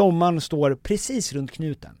att sommaren står precis runt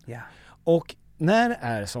knuten. Ja. Och när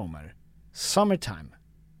är sommar? Summertime.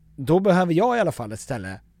 Då behöver jag i alla fall ett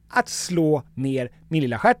ställe att slå ner min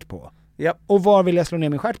lilla stjärt på. Ja. Och var vill jag slå ner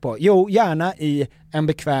min stjärt på? Jo, gärna i en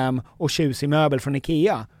bekväm och tjusig möbel från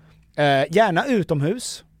IKEA. Gärna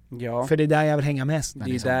utomhus. Ja. För det är där jag vill hänga mest.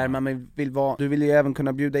 Det är där man vill vara. Du vill ju även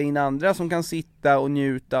kunna bjuda in andra som kan sitta och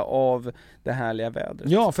njuta av det härliga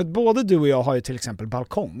vädret. Ja, för att både du och jag har ju till exempel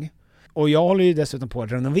balkong. Och jag håller ju dessutom på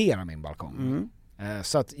att renovera min balkong.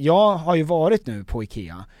 Så att jag har ju varit nu på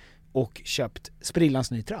IKEA och köpt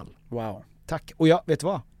sprillans ny trall. Wow. Tack. Och jag, vet du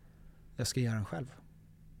vad? Jag ska göra den själv.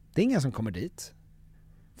 Det är ingen som kommer dit.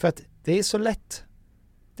 För att det är så lätt.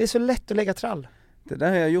 Det är så lätt att lägga trall. Det där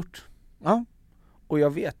har jag gjort. Ja. Och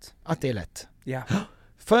jag vet att det är lätt. Ja.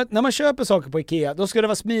 För att när man köper saker på IKEA, då ska det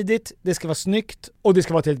vara smidigt, det ska vara snyggt och det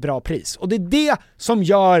ska vara till ett bra pris. Och det är det som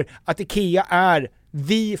gör att IKEA är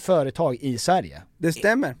vi företag i Sverige. Det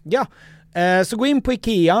stämmer. Ja. Så gå in på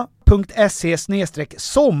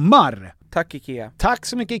ikea.se/sommar. Tack IKEA. Tack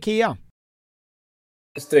så mycket IKEA.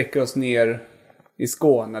 Vi sträcker oss ner i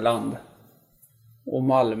Skåneland och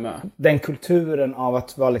Malmö. Den kulturen av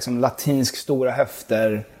att vara liksom latinsk stora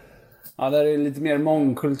höfter. Ja, där är det lite mer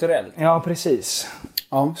mångkulturellt. Ja, precis.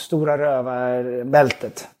 Ja. Stora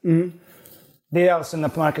rövarbältet. Det är alltså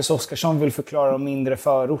när Marcus Oskarsson vill förklara de mindre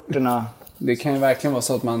förorterna. Det kan ju verkligen vara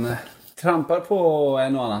så att man trampar på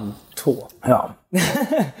en och annan tå. Ja.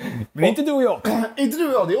 Men inte du och jag. Inte du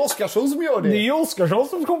och jag, det är Oskarsson som gör det. Det är Oskarsson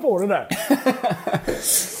som kom på det där.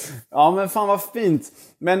 Ja, men fan vad fint.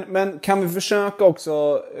 Men kan vi försöka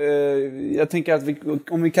också, jag tänker att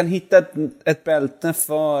om vi kan hitta ett bälte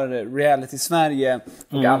för reality Sverige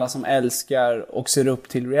och alla som älskar och ser upp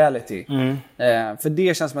till reality. För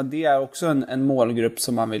det känns som att det är också en målgrupp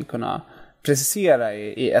som man vill kunna precisera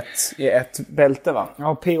i ett bälte, va?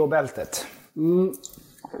 Ja, PO-bältet.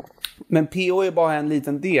 Men PO är bara en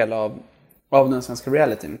liten del av den svenska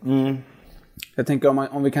realityn. Jag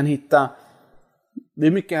tänker om vi kan hitta... Det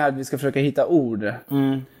är mycket här att vi ska försöka hitta ord.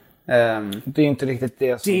 Det är inte riktigt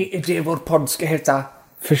det som... Det vår podd ska heta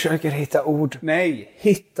Försöker hitta ord. Nej,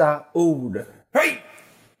 hitta ord. Hej!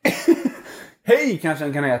 Hej kanske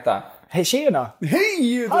den kan heta. Hej, tjena!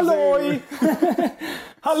 Hej! Halloj!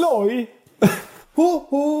 Halloj! Ho,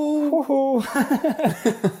 ho. Ho, ho.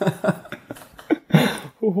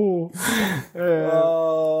 Ho, ho.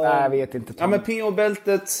 Nej, jag vet inte. Ja, men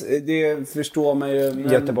PH-bältet, det förstår man ju.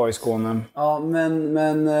 Men, Göteborg, Skåne. Ja, men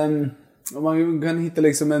man kan hitta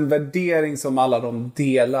liksom en värdering som alla de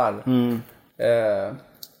delar.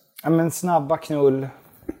 Ja, men snabba knull.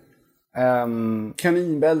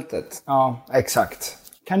 Kaninbältet. Ja, exakt.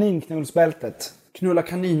 Kaninknullsbältet. Knulla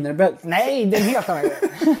kaniner-bältet. Nej, det är en helt annan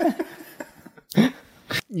grej.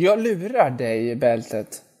 Jag lurar dig,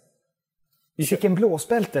 bältet. Sicken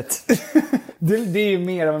blåsbältet. det är ju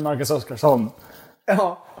mer av en Marcus Oskarsson.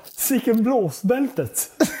 Ja. Sicken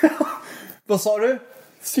blåsbältet. Vad sa du?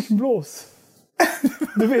 Sicken blås.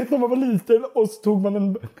 Du vet när man var liten och så tog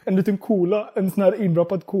man en liten cola, en sån här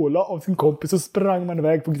inbroppad cola av sin kompis och sprang man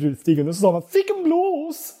iväg på grusstigen och så sa man sicken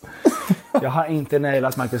blås. Jag har inte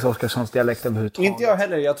nailat Marcus Oskarssons dialekt överhuvudtaget. Inte jag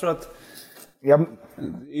heller, jag tror att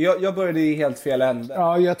jag började i helt fel ände.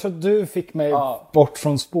 Ja, jag tror att du fick mig bort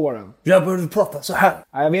från spåren. Jag började prata så här.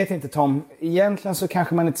 Ja, jag vet inte, Tom. Egentligen så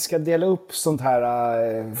kanske man inte ska dela upp sånt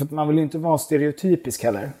här, för att man vill ju inte vara stereotypisk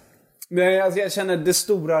heller. Men alltså, jag känner det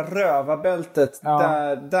stora rövarbältet,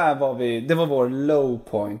 där var vi, det var vår low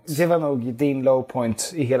point. Det var nog din low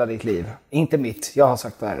point i hela ditt liv. Inte mitt, jag har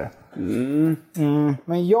sagt värre.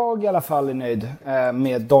 Men jag i alla fall är nöjd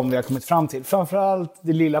med de vi har kommit fram till. Framförallt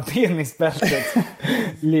det lilla penisbältet.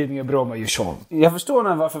 Lidingö, Bromma och Djursholm. Jag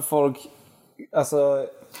förstår varför folk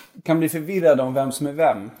kan bli förvirrade om vem som är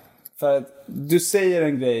vem. För att du säger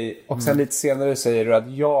en grej och sen lite senare säger du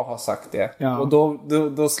att jag har sagt det. Ja. Och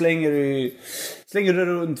då slänger du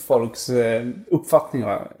runt folks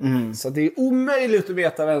uppfattningar. Så det är omöjligt att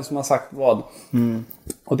veta vem som har sagt vad.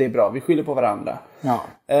 Och det är bra, vi skyller på varandra. Ja.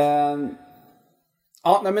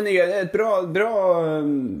 Nej, men det är ett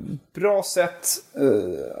bra sätt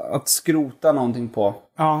att skrota någonting på.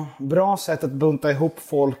 Ja, bra sätt att bunta ihop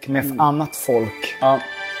folk med annat folk. Ja,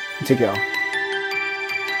 tycker jag.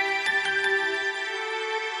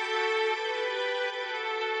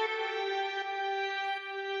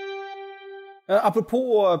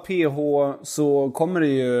 Apropå PH så kommer det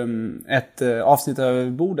ju ett avsnitt över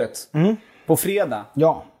bordet på fredag.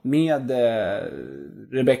 Ja. Med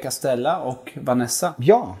Rebecca, Stella och Vanessa.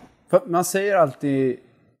 Ja. För man säger alltid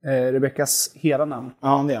Rebeccas hela namn.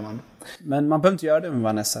 Ja, det gör man. Men man behöver inte göra det med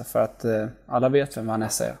Vanessa för att alla vet vem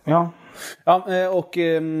Vanessa är. Ja. Ja, och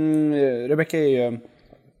Rebecca är ju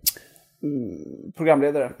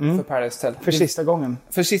programledare för Paradise Hotel. För sista gången.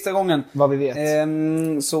 För sista gången. Vad vi vet.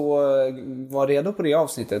 Så var redo på det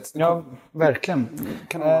avsnittet. Ja, verkligen.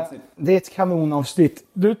 Kanonavsnitt. Det är ett kanonavsnitt.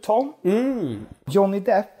 Du, Tom. Johnny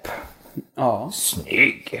Depp. Ja.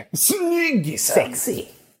 Snygg. Sexy.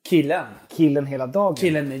 Killen hela dagen.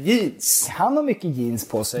 Killen med jeans. Han har mycket jeans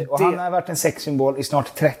på sig. Och han har varit en sexsymbol i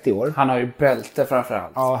snart 30 år. Han har ju bälte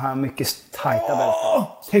framförallt. Ja, han har mycket tajta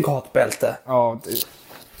bälten. Tänk att ha ett bälte. Ja,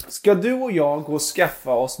 Ska du och jag gå och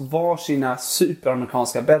skaffa oss varsina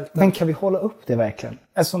superamerikanska bälten? Men kan vi hålla upp det verkligen?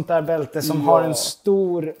 Ett sånt där bälte som har en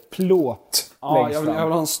stor plåt. Ja, jag vill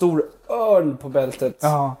ha en stor örn på bältet.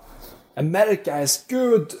 Ja. America is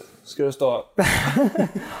good, ska det stå.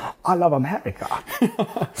 I love America.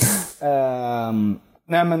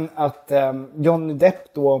 Nej, men att Johnny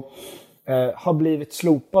Depp då har blivit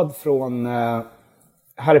slopad från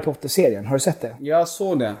Harry Potter-serien. Har du sett det? Jag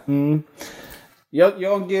såg det.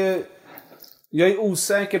 Jag är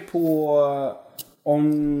osäker på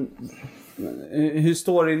hur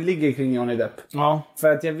storyn ligger kring Johnny Depp. Ja.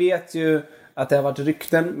 För att jag vet ju att det har varit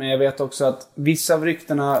rykten, men jag vet också att vissa av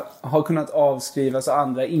ryktena har kunnat avskrivas och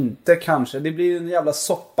andra inte kanske. Det blir en jävla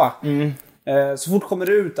soppa. Så fort kommer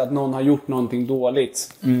det ut att någon har gjort någonting dåligt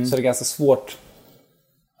så är det ganska svårt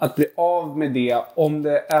att bli av med det,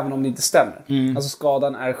 även om det inte stämmer. Alltså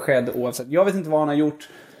skadan är skedd oavsett. Jag vet inte vad han har gjort.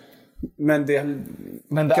 Men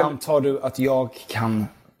det antar du att jag kan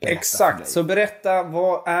berätta. Exakt, så berätta,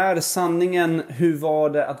 vad är sanningen? Hur var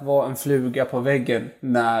det att vara en fluga på väggen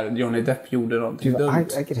när Johnny Depp gjorde någonting dumt?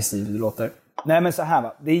 Aggressiv du låter. Nej, men så här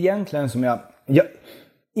va. Det är egentligen som jag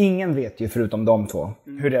ingen vet ju förutom de två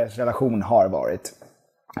hur deras relation har varit.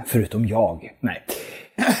 Förutom jag. Nej.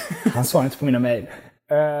 Han svarar inte på mina mejl.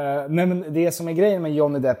 Nej, men det som är grejen med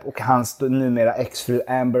Johnny Depp och hans numera exfru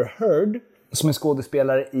Amber Heard, som är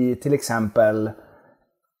skådespelare i till exempel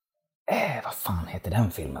vad fan heter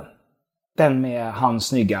den filmen? Den med han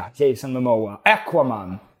snygga Jason Momoa,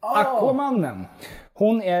 Aquaman. Aquamannen.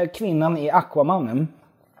 Hon är kvinnan i Aquamannen.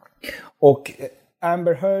 Och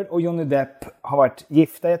Amber Heard och Johnny Depp har varit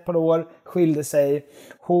gifta i ett par år, skilde sig.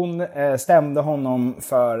 Hon stämde honom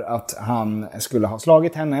för att han skulle ha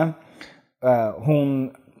slagit henne.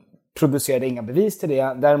 Hon producerade inga bevis till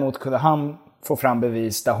det. Däremot kunde han få fram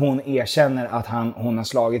bevis där hon erkänner att hon har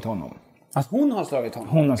slagit honom. Att hon har slagit honom?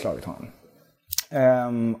 Hon har slagit honom.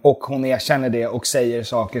 Och hon erkänner det och säger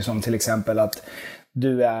saker som till exempel att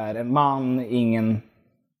du är en man,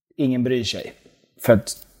 ingen bryr sig. För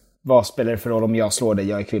att vad spelar det för roll om jag slår dig,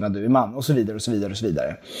 jag är kvinna, du är man, och så vidare och så vidare och så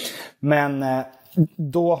vidare. Men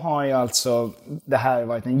då har ju alltså det här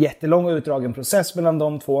varit en jättelång och utdragen process mellan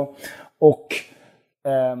de två. Och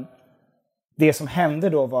det som hände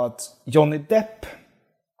då var att Johnny Depp,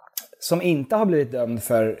 som inte har blivit dömd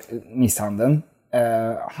för misshandeln,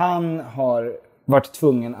 han har varit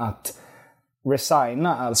tvungen att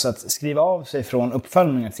resigna, alltså att skriva av sig från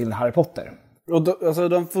uppföljningen till Harry Potter. Och alltså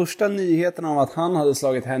de första nyheterna om att han hade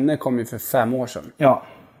slagit henne kom ju för 5 år sedan. Ja.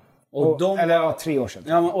 Eller 3 år sedan.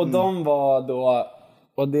 Ja, och de var då,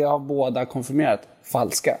 och det har båda konfirmerat,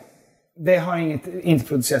 falska. Det har inte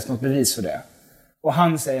producerats något bevis för det. Och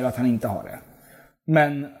han säger att han inte har det.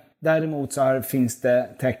 Men däremot så finns det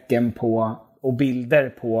tecken på och bilder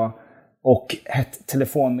på och ett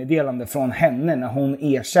telefonmeddelande från henne när hon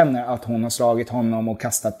erkänner att hon har slagit honom och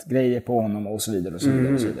kastat grejer på honom och så vidare och så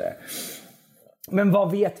vidare och så vidare. Men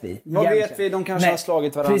vad vet vi? Vad vet vi? De kanske har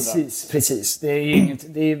slagit varandra. Precis. Det är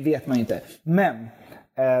inget, det vet man inte. Men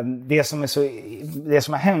det som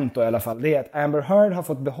har hänt då i alla fall, det är att Amber Heard har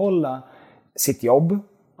fått behålla sitt jobb.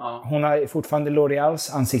 Ja. Hon har fortfarande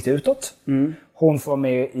L'Oreals ansikte utåt. Hon får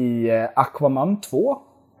med i Aquaman 2.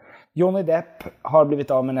 Johnny Depp har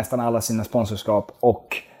blivit av med nästan alla sina sponsorskap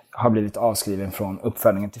och har blivit avskriven från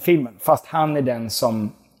uppföljningen till filmen. Fast han är den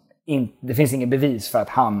som det finns ingen bevis för att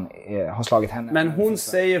han har slagit henne. Men hon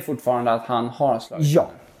säger fortfarande att han har slagit henne.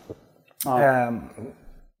 Ja.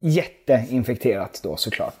 Jätteinfekterat då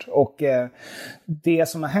såklart. Och det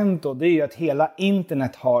som har hänt då, det är ju att hela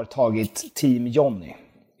internet har tagit Team Johnny.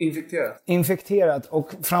 Infekterat.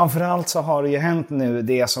 Och framförallt så har det ju hänt nu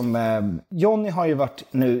det som Johnny har ju varit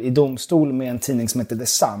nu i domstol med en tidning som heter The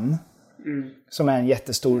Sun. Som är en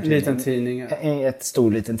jättestor tidning. En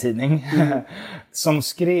jättestor liten tidning.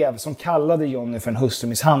 som kallade Johnny för en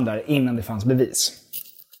hustrumisshandlare innan det fanns bevis.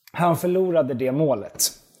 Han förlorade det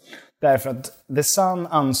målet. Därför att The Sun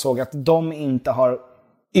ansåg att de inte har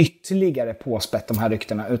ytterligare påspätt de här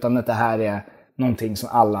ryktena, utan att det här är någonting som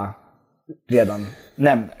alla redan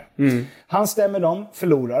nämner. Han stämmer dem,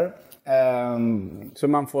 förlorar. Så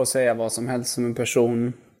man får säga vad som helst som en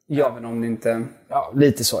person, även om det inte... Ja,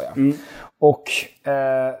 lite så ja. Och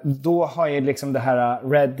då har ju liksom det här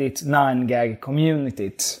Reddit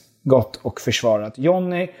 9gag-communityt gått och försvarat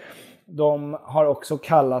Johnny. De har också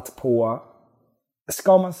kallat på...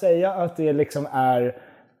 Ska man säga att det liksom är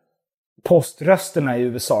poströsterna i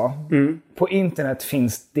USA? På internet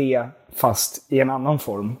finns det fast i en annan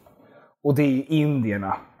form. Och det är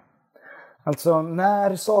indierna. Alltså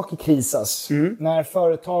när saker krisas, när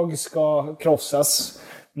företag ska krossas,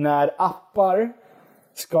 när appar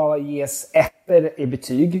ska ges ettor i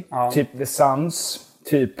betyg, typ The Suns,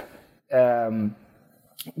 typ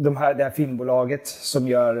det här filmbolaget som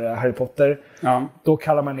gör Harry Potter, då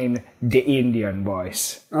kallar man in The Indian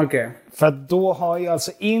Boys. Okay. För att då har ju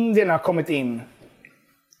alltså indierna kommit in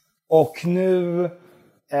och nu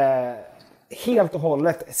helt och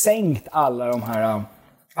hållet sänkt alla de här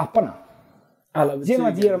apparna. Genom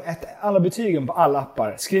att ge dem alla betygen på alla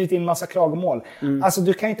appar. Skrivit in massa klagomål. Alltså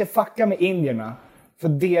du kan inte fucka med indierna. För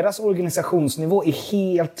deras organisationsnivå är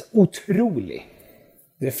helt otrolig.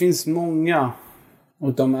 Det finns många.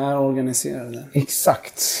 Och de är organiserade.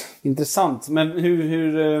 Exakt. Intressant. Men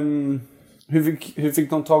hur fick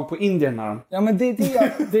de tag på indierna? Ja, men det är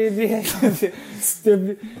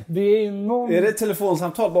någon... Är det ett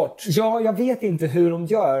telefonsamtal bort? Ja, jag vet inte hur de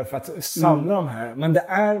gör för att samla de här. Men det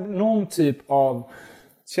är någon typ av...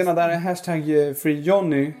 Tjena, där är hashtag Free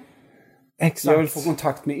Johnny. Exakt. Jag vill få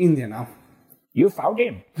kontakt med indierna. You found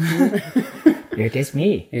him. It is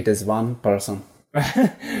me. It is one person.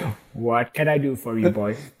 What can I do for you,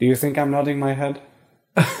 boy? Do you think I'm nodding my head?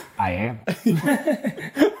 I am.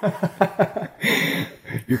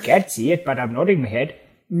 You can't see it, but I'm nodding my head.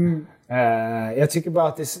 Jag tycker bara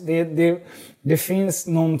att det finns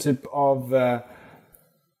någon typ av...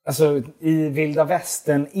 alltså i vilda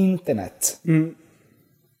västern internet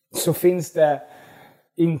så finns det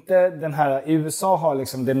inte den här... I USA har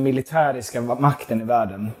liksom den militäriska makten i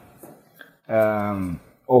världen.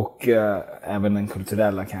 Och även den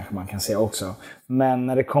kulturella kanske man kan säga också. Men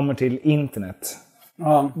när det kommer till internet,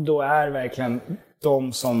 då är verkligen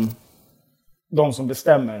de som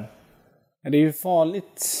bestämmer Det är ju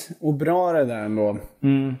farligt och bra det där ändå.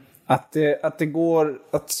 Att det går,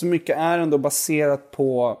 att så mycket är ändå baserat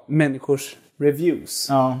på människors reviews.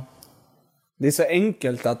 Ja. Det är så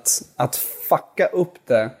enkelt att fucka upp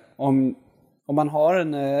det om man har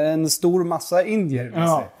en stor massa indier med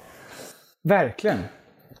sig. Verkligen.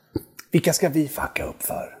 Vilka ska vi fucka upp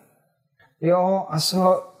för? Ja,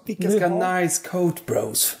 alltså... Vilka ska nice coat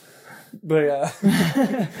bros börja...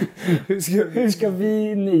 Hur ska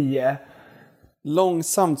vi 9...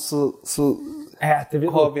 Långsamt så äter vi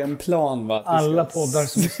har upp vi en plan, va? alla poddar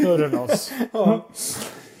som är större än oss.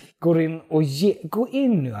 Gå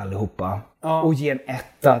in nu allihopa och ge en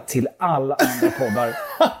 1 till alla andra poddar.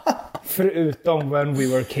 Förutom When We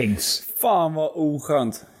Were Kings. Fan vad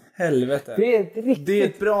oskönt. Helvete. Det är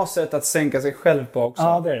ett bra sätt att sänka sig själv på också.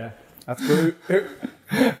 Ja, det är det. Att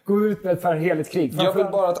gå ut med ett heligt krig. Jag vill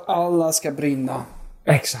bara att alla ska brinna.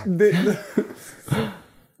 Exakt.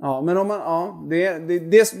 Ja, men om man... Ja, det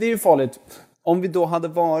är ju farligt. Om vi då hade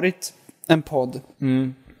varit en podd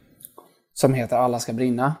som heter Alla ska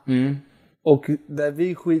brinna. Och där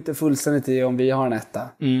vi skiter fullständigt i om vi har en 1.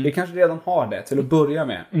 Vi kanske redan har det till att börja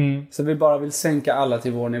med. Så vi bara vill sänka alla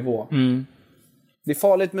till vår nivå. Det är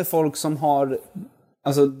farligt med folk som har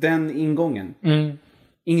alltså den ingången.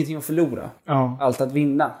 Ingenting att förlora. Allt att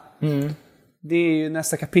vinna. Det är ju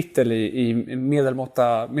nästa kapitel i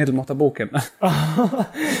medelmåtta boken.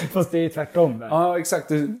 Fast det är tvärtom där. Ja,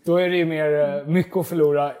 exakt. Då är det ju mer mycket att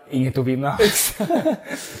förlora, inget att vinna.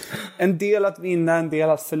 En del att vinna, en del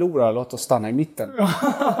att förlora. Låt oss stanna i mitten.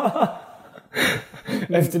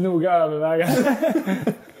 Efter noga övervägande.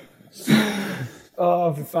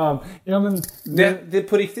 För fan. Ja, men det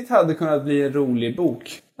på riktigt hade kunnat bli en rolig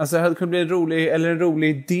bok. Alltså det hade kunnat bli en rolig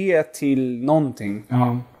idé till någonting.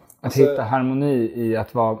 Ja. Att hitta harmoni i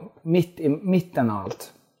att vara mitt i mitten av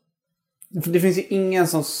allt. För det finns ju ingen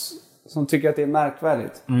som tycker att det är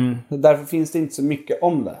märkvärdigt. Därför finns det inte så mycket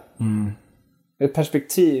om det. Ett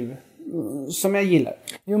perspektiv som jag gillar.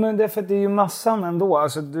 Jo, men det är för att det är ju massan ändå.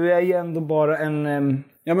 Alltså du är ju ändå bara en...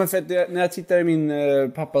 Ja, men för att när jag tittar i min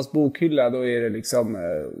pappas bokhylla, då är det liksom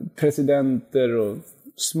presidenter och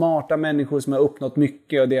smarta människor som har uppnått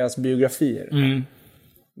mycket och deras biografier.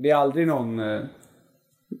 Det är aldrig någon...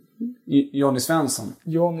 Johnny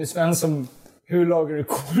Svensson. Hur lagar du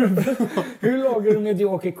korv? Hur lagar du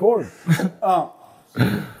medioker korv?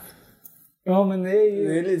 Ja, men det är ju...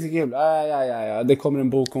 Det är lite kul. Ja. Det kommer en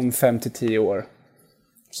bok om 5-10 år.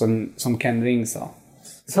 Som Ken Ring sa.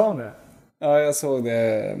 Sa han det? Ja, jag såg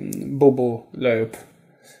det. Bobo la upp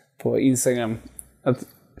på Instagram.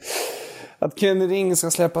 Att Ken Ring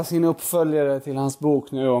ska släppa sin uppföljare till hans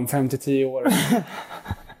bok nu om 5-10 år.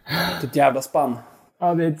 Det är ett jävla spann.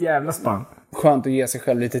 Ja, det är ett jävla spann. Skönt att ge sig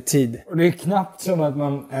själv lite tid. Och det är knappt som att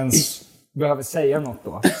man ens behöver säga något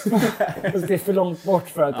då. Det är för långt bort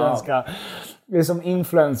för att den ska... Det är som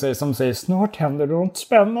influencer som säger snart händer det något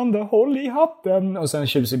spännande, håll i hatten. Och sen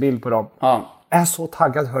tjusig bild på dem. Är så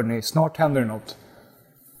taggad, hörni. Snart händer det något.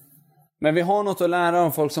 Men vi har något att lära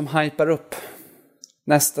om folk som hypar upp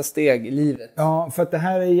nästa steg i livet. Ja, för att det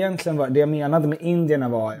här är egentligen det jag menade med indierna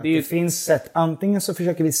var att det finns sätt. Antingen så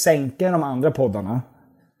försöker vi sänka de andra poddarna.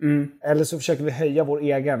 Eller så försöker vi höja vår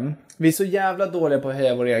egen. Vi är så jävla dåliga på att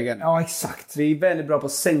höja vår egen. Ja, exakt. Vi är väldigt bra på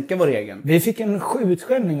att sänka vår egen. Vi fick en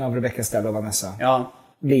utskällning av Rebecca Stella och Vanessa. Ja.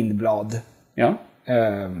 Lindblad. Ja.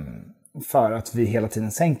 För att vi hela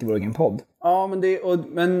tiden sänkte vår egen podd. Ja,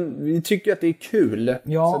 men vi tycker att det är kul.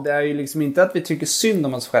 Ja. Så det är ju liksom inte att vi tycker synd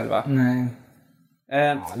om oss själva. Nej.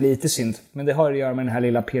 Lite synd. Men det har att göra med den här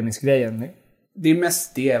lilla penisgrejen. Det är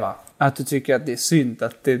mest det, va? Att du tycker att det är synd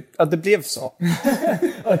att det blev så.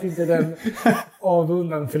 Att inte den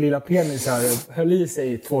avundan för lilla penisar höll i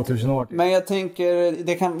sig i 2000 år. Men jag tänker,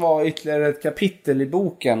 det kan vara ytterligare ett kapitel i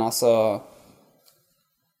boken. Alltså,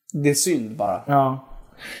 det är synd bara. Ja.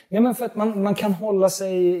 Ja, men för att man kan hålla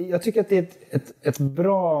sig... Jag tycker att det är ett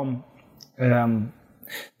bra...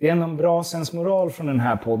 det är en bra sensmoral från den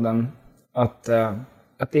här podden. Att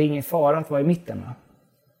det är ingen fara att vara i mitten, va?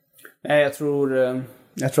 Nej, jag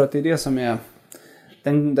tror att det är det som är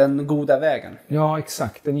den goda vägen. Ja,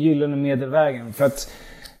 exakt. Den gyllene medelvägen. För att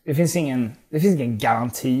det finns ingen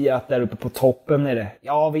garanti att där uppe på toppen är det...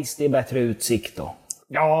 Ja, visst, det är bättre utsikt då.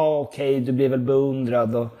 Ja, okej, du blir väl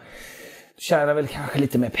beundrad och tjänar väl kanske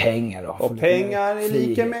lite mer pengar då. Och pengar är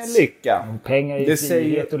lika med lycka. Och pengar är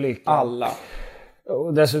frihet och lycka. Alla.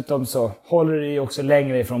 Och dessutom så håller det ju också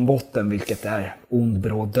längre ifrån botten, vilket är ond,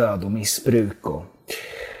 bråd död och missbruk och...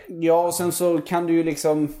 Ja, och sen så kan du ju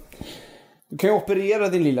liksom... Du kan ju operera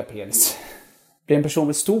din lilla penis. Bli en person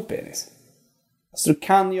med stor penis. Så du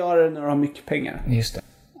kan göra det när du har mycket pengar. Just det.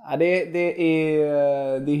 Ja, det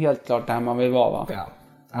är helt klart det här man vill vara, va? Ja.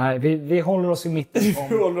 Nej, vi håller oss i mitten.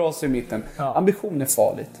 Vi håller oss i mitten. Ja. Ambition är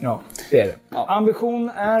farligt. Ja, det är det. Ja. Ambition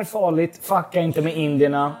är farligt. Fucka inte med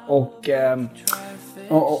indierna. Och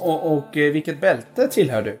vilket bälte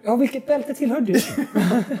tillhör du? ja, vilket bälte tillhör du?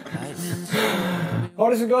 Ha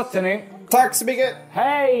det så gott, hörni. Tack så mycket!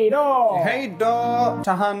 Hej då! Hej då!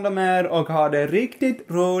 Ta hand om er och ha det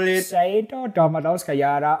riktigt roligt. Säg då dem vad de ska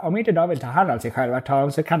göra. Om inte de vill ta hand om sig själva,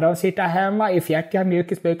 Tom, så kan de sitta hemma i fjättiga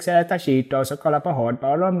mjukisbyxor, äta Cheetos och kolla på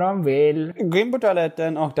hårdboll om de vill. Gå in på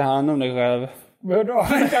toaletten och ta hand om dig själv. Vadå?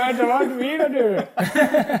 Vänta, vad menar du?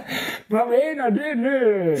 Vad menar du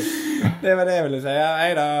nu? Det var det jag ville säga.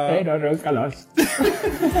 Hej då! Hej då, runka loss.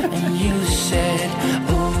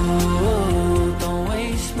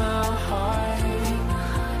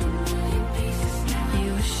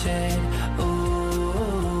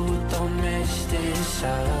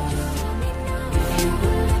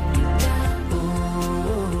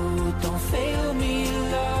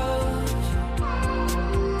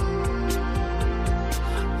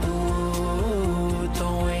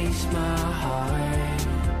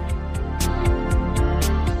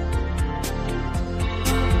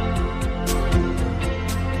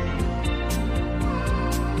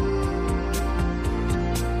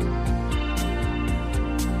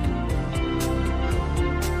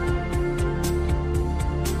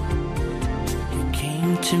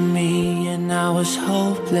 To me and I was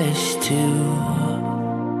hopeless too.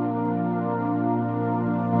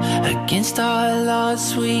 Against our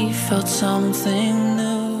odds we felt something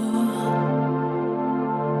new.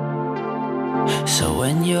 So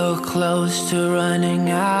when you're close to running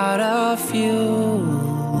out of fuel,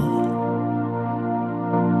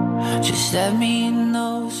 just let me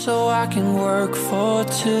know so I can work for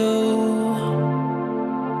two.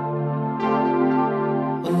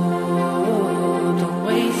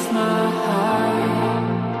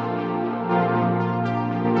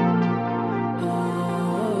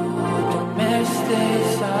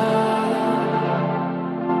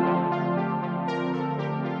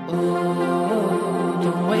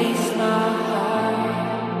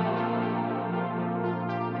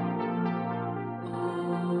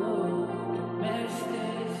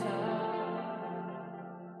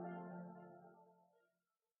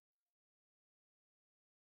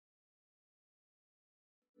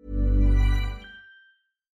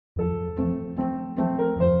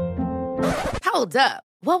 Hold up.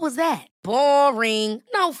 What was that? Boring.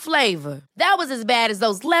 No flavor. That was as bad as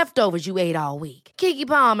those leftovers you ate all week. Keke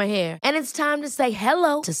Palmer here, and it's time to say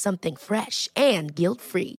hello to something fresh and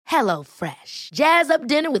guilt-free. Hello Fresh. Jazz up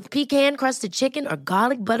dinner with pecan-crusted chicken or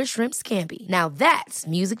garlic butter shrimp scampi. Now that's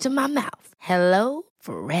music to my mouth. Hello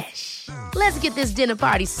Fresh. Let's get this dinner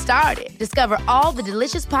party started. Discover all the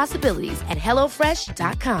delicious possibilities at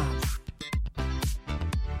hellofresh.com.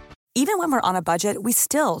 Even when we're on a budget, we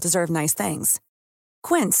still deserve nice things.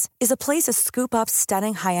 Quince is a place to scoop up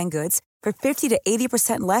stunning high-end goods for 50 to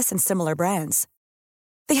 80% less than similar brands.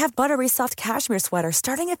 They have buttery soft cashmere sweaters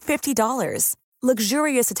starting at $50,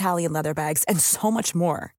 luxurious Italian leather bags, and so much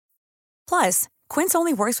more. Plus, Quince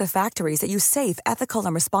only works with factories that use safe, ethical,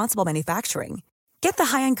 and responsible manufacturing. Get the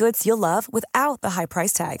high-end goods you'll love without the high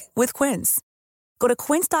price tag with Quince. Go to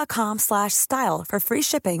quince.com/style for free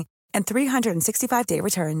shipping and 365-day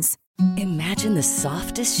returns. Imagine the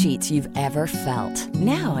softest sheets you've ever felt.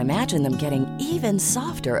 Now imagine them getting even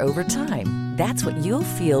softer over time. That's what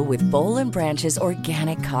you'll feel with Boll & Branch's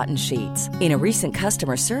organic cotton sheets. In a recent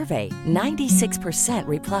customer survey, 96%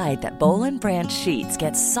 replied that Boll & Branch sheets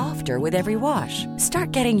get softer with every wash.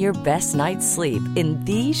 Start getting your best night's sleep in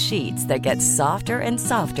these sheets that get softer and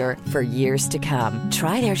softer for years to come.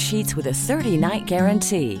 Try their sheets with a 30-night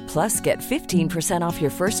guarantee. Plus, get 15% off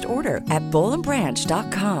your first order at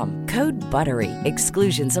bollandbranch.com. Code BUTTERY.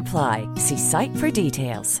 Exclusions apply. See site for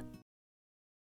details.